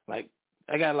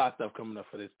 I got a lot of stuff coming up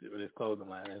for this clothing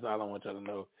line. That's all I want y'all to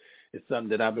know. It's something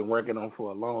that I've been working on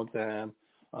for a long time.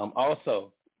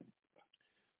 Also,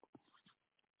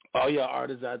 all y'all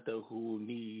artists out there who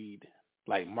need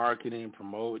marketing,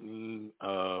 promoting,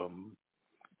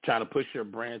 trying to push your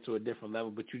brand to a different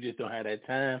level, but you just don't have that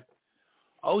time,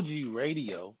 OG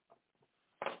Radio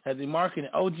has a marketing.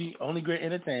 OG, Only Great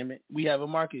Entertainment, we have a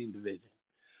marketing division.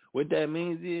 What that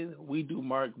means is we do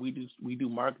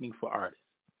marketing for artists.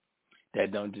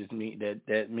 That don't just mean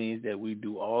that means that we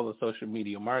do all the social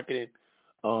media marketing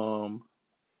for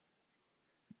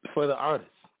the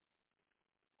artists.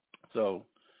 So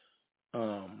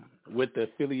with the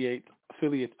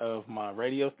affiliate of my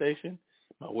radio station,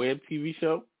 my web TV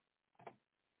show,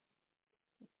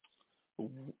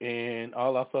 and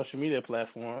all our social media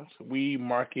platforms, we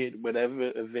market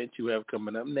whatever event you have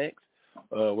coming up next,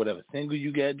 whatever single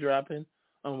you got dropping,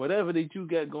 whatever that you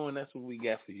got going, that's what we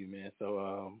got for you, man.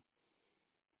 So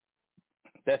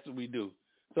that's what we do.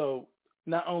 So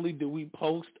not only do we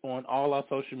post on all our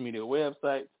social media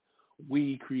websites,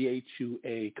 we create you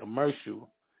a commercial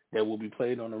that will be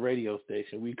played on the radio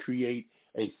station. We create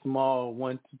a small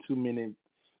 1 to 2 minute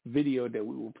video that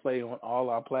we will play on all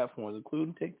our platforms,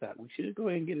 including TikTok. We should go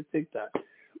ahead and get a TikTok.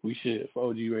 We should for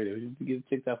OG Radio. We should get a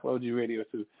TikTok for OG Radio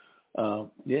too.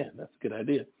 Yeah, that's a good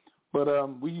idea.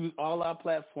 But we use all our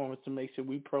platforms to make sure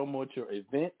we promote your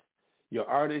event, your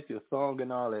artist, your song,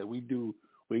 and all that. We do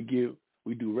radio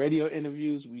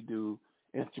interviews. We do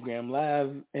Instagram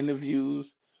Live interviews.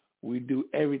 We do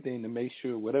everything to make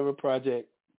sure whatever project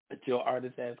that your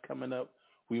artist has coming up,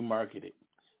 we market it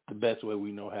the best way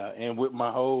we know how. And with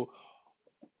my whole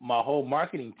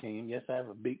marketing team, yes, I have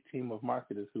a big team of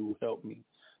marketers who help me.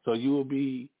 So you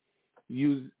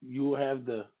will have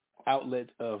the outlet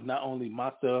of not only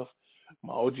myself,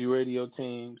 my OG Radio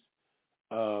teams,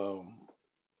 social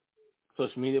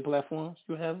media platforms,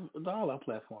 you have all our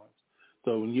platforms.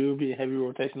 So you'll be a heavy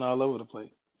rotation all over the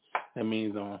place. That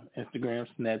means on Instagram,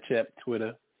 Snapchat,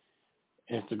 Twitter,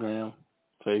 Instagram,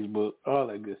 Facebook, all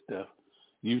that good stuff.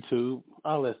 YouTube,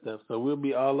 all that stuff. So we'll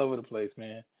be all over the place,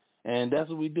 man. And that's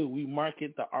what we do. We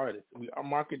market the artists. We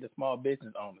market the small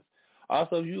business owners.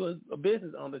 Also, if you're a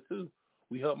business owner too,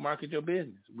 we help market your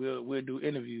business. We'll do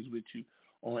interviews with you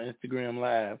on Instagram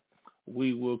Live.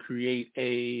 We will create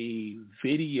a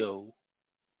video,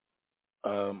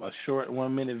 a short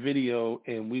 1 minute video,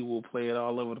 and we will play it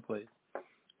all over the place.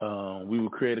 We will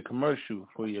create a commercial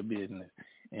for your business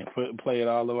and play it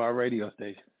all over our radio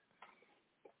station.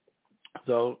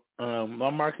 So my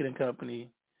marketing company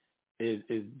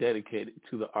is dedicated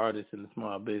to the artists and the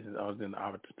small business owners and the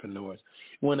entrepreneurs.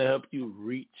 We want to help you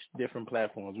reach different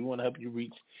platforms. We want to help you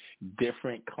reach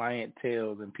different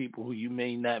clienteles and people who you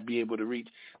may not be able to reach.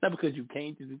 Not because you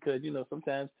can't, just because,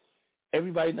 sometimes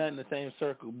everybody's not in the same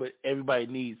circle, but everybody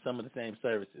needs some of the same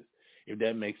services, if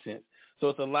that makes sense. So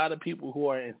it's a lot of people who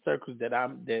are in circles that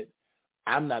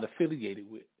I'm not affiliated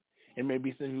with. It may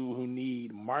be some people who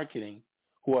need marketing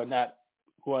who are not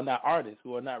artists,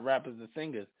 who are not rappers or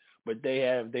singers, but they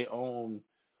have their own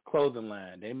clothing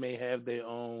line. They may have their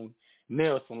own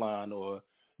nail salon or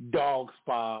dog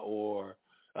spa or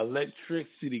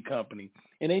electricity company,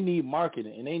 and they need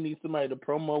marketing, and they need somebody to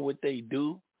promote what they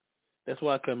do. That's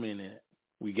why I come in at.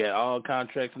 We got all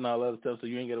contracts and all other stuff, so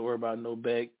you ain't got to worry about no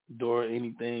back door,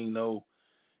 anything, no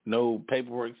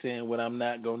paperwork saying what I'm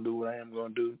not going to do, what I am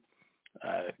going to do.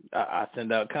 I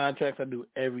send out contracts. I do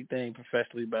everything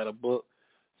professionally by the book.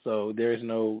 So there's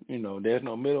no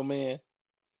middleman.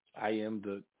 I am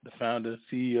the founder,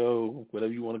 CEO,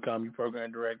 whatever you want to call me,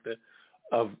 program director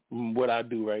of what I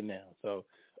do right now. So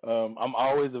I'm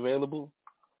always available,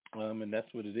 and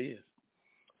that's what it is.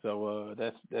 So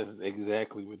that's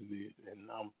exactly what it is,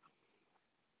 and I'm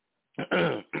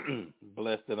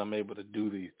blessed that I'm able to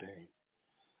do these things.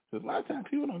 Because a lot of times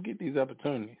people don't get these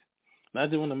opportunities. And I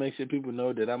just want to make sure people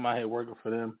know that I'm out here working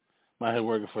for them. I'm out here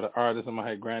working for the artists. I'm out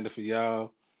here grinding for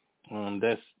y'all.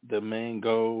 That's the main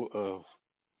goal of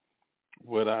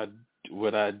what I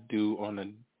do on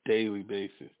a daily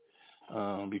basis,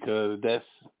 because that's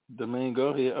the main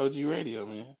goal here at OG Radio,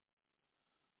 man.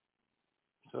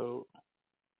 So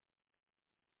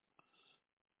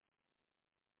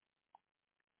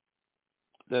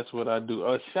that's what I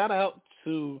do. Shout out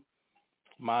to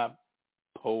my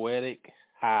Poetic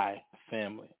High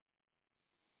family.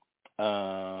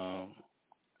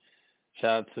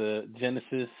 Shout out to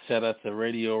Genesis. Shout out to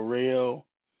Radio Rail.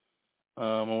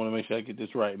 I want to make sure I get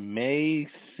this right. May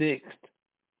 6th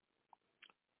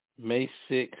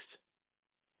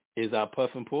is our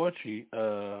Puffin Poetry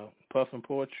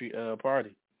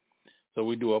party. So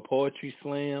we do a poetry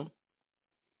slam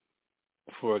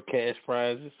for cash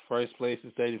prizes. First place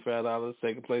is $35.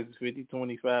 Second place is $50,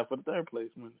 $25 for the third place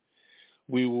winner.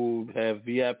 We will have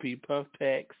VIP puff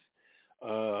packs.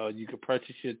 You can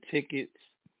purchase your tickets.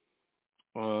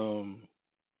 You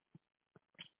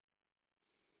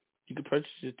can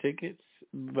purchase your tickets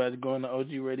by going to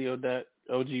OG Radio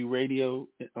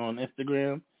on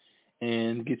Instagram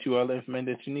and get you all the information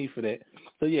that you need for that.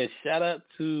 So yeah, shout out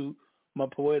to my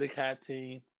Poetic High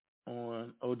team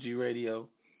on OG Radio.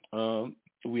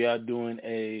 We are doing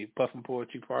a Puffin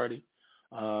Poetry party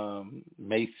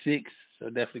May 6th, so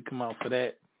definitely come out for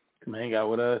that. Come hang out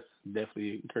with us.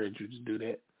 Definitely encourage you to do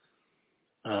that.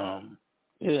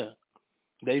 Yeah,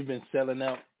 they've been selling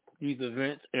out these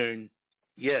events, and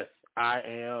yes, I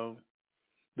am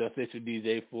the official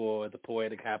DJ for the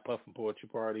Poetic High Puffin Poetry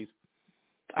parties.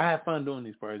 I have fun doing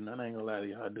these parties, and I ain't gonna lie to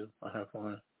you, I do. I have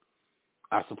fun.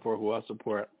 I support who I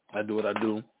support. I do what I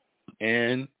do,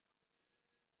 and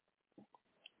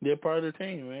they're part of the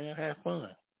team, man. I have fun.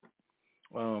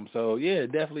 So yeah,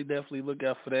 definitely look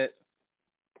out for that.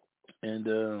 And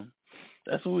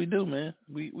That's what we do, man.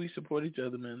 We support each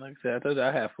other, man. Like I said, I told you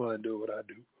I have fun doing what I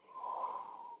do.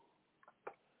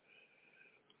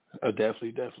 I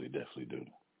definitely do.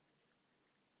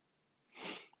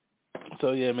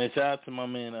 So yeah, man, shout out to my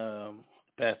man,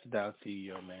 Pastor Down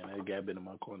CEO, man. That guy been in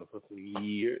my corner for some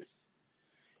years.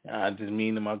 I just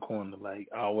mean in my corner, like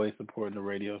always supporting the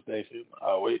radio station,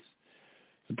 always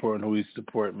supporting who we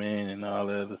support, man, and all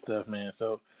that other stuff, man.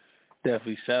 So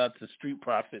definitely shout out to Street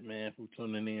Profit, man, for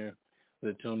tuning in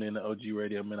to OG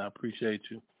Radio, man. I appreciate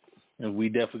you. And we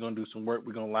definitely gonna do some work.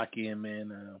 We're gonna lock in,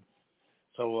 man.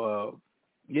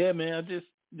 Yeah, man, I just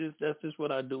that's just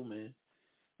what I do, man.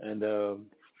 And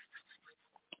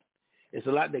it's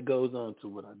a lot that goes on to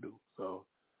what I do. So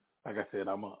like I said,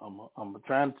 I'm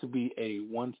trying to be a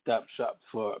one-stop shop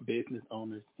for business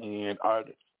owners and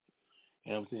artists.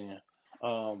 You know what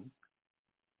I'm saying?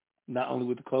 Not only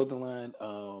with the clothing line,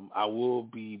 I will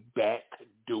be back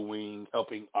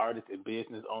helping artists and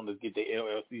business owners get their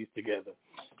LLCs together.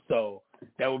 So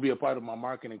that will be a part of my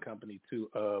marketing company too.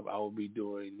 I will be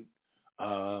doing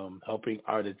helping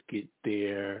artists get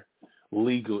their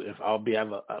legal. If I'll be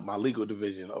have my legal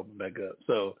division open back up.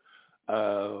 So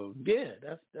yeah,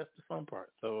 that's the fun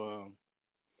part. So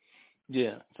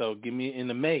yeah, so give me in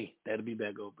the May, that'll be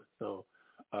back open. So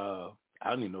I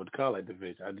don't even know what to call that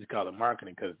division. I just call it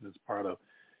marketing because it's part of,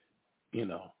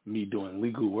 me doing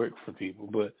legal work for people.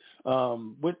 But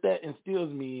what that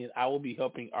instills me is I will be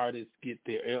helping artists get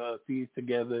their LLCs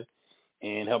together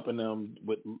and helping them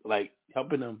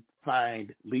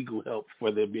find legal help for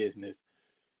their business.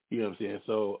 You know what I'm saying?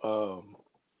 So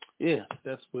yeah,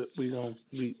 that's what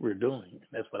we're doing.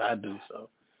 That's what I do. So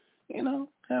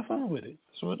have fun with it.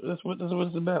 That's what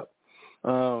it's about.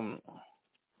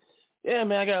 Yeah,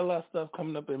 man, I got a lot of stuff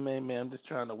coming up in May, man. I'm just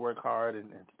trying to work hard and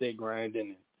stay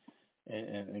grinding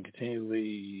and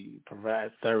continually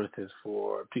provide services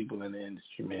for people in the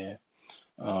industry, man.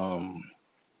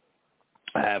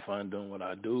 I have fun doing what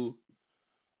I do.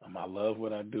 I love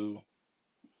what I do.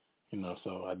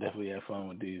 So I definitely have fun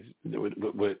with these,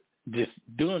 with just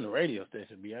doing the radio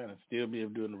station, to be honest. Still be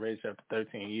able to do the radio after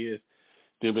 13 years.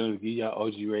 Still be able to give y'all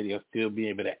OG Radio. Still be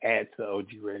able to add to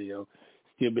OG Radio.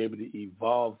 Still be able to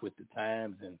evolve with the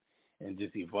times and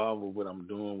just evolve with what I'm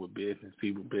doing with business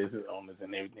people, business owners,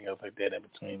 and everything else like that in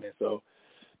between. And so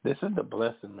this is the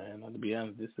blessing, man. To be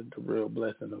honest, this is the real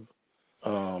blessing of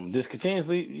just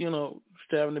continuously,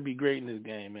 striving to be great in this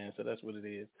game, man. So that's what it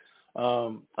is.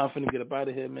 I'm finna get up out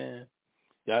of here, man.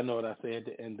 Y'all know what I say at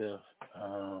the end of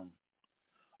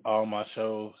all my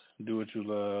shows. Do what you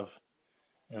love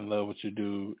and love what you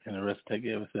do, and the rest take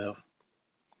care of itself.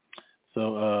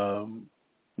 So,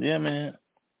 yeah, man.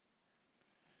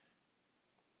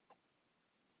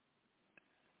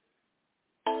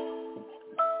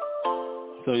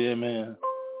 So, yeah, man.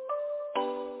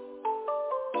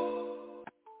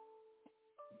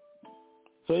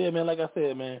 Like I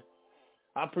said, man,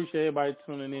 I appreciate everybody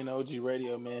tuning in to OG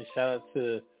Radio, man. Shout out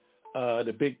to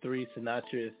the Big Three,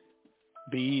 Sinatra's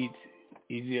Beat,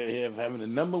 Easier Here, having the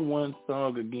number one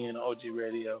song again on OG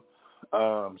Radio.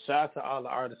 Shout out to all the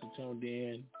artists who tuned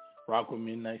in. Rock with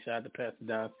Midnight. Shout out to Pastor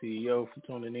Don CEO for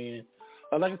tuning in.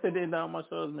 Like I said, they're down my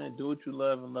shows, man. Do what you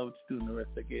love and love what you do, and the rest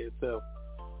take care of itself.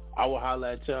 I will holler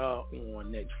at y'all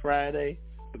on next Friday.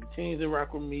 But continue to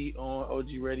rock with me on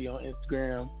OG Radio on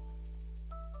Instagram,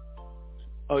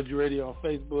 OG Radio on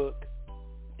Facebook.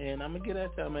 And I'm going to get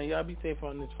at y'all, man. Y'all be safe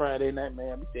on this Friday night,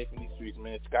 man. Be safe in these streets,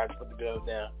 man. Scotch, put the girls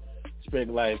down. Spread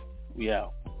life. We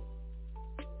out.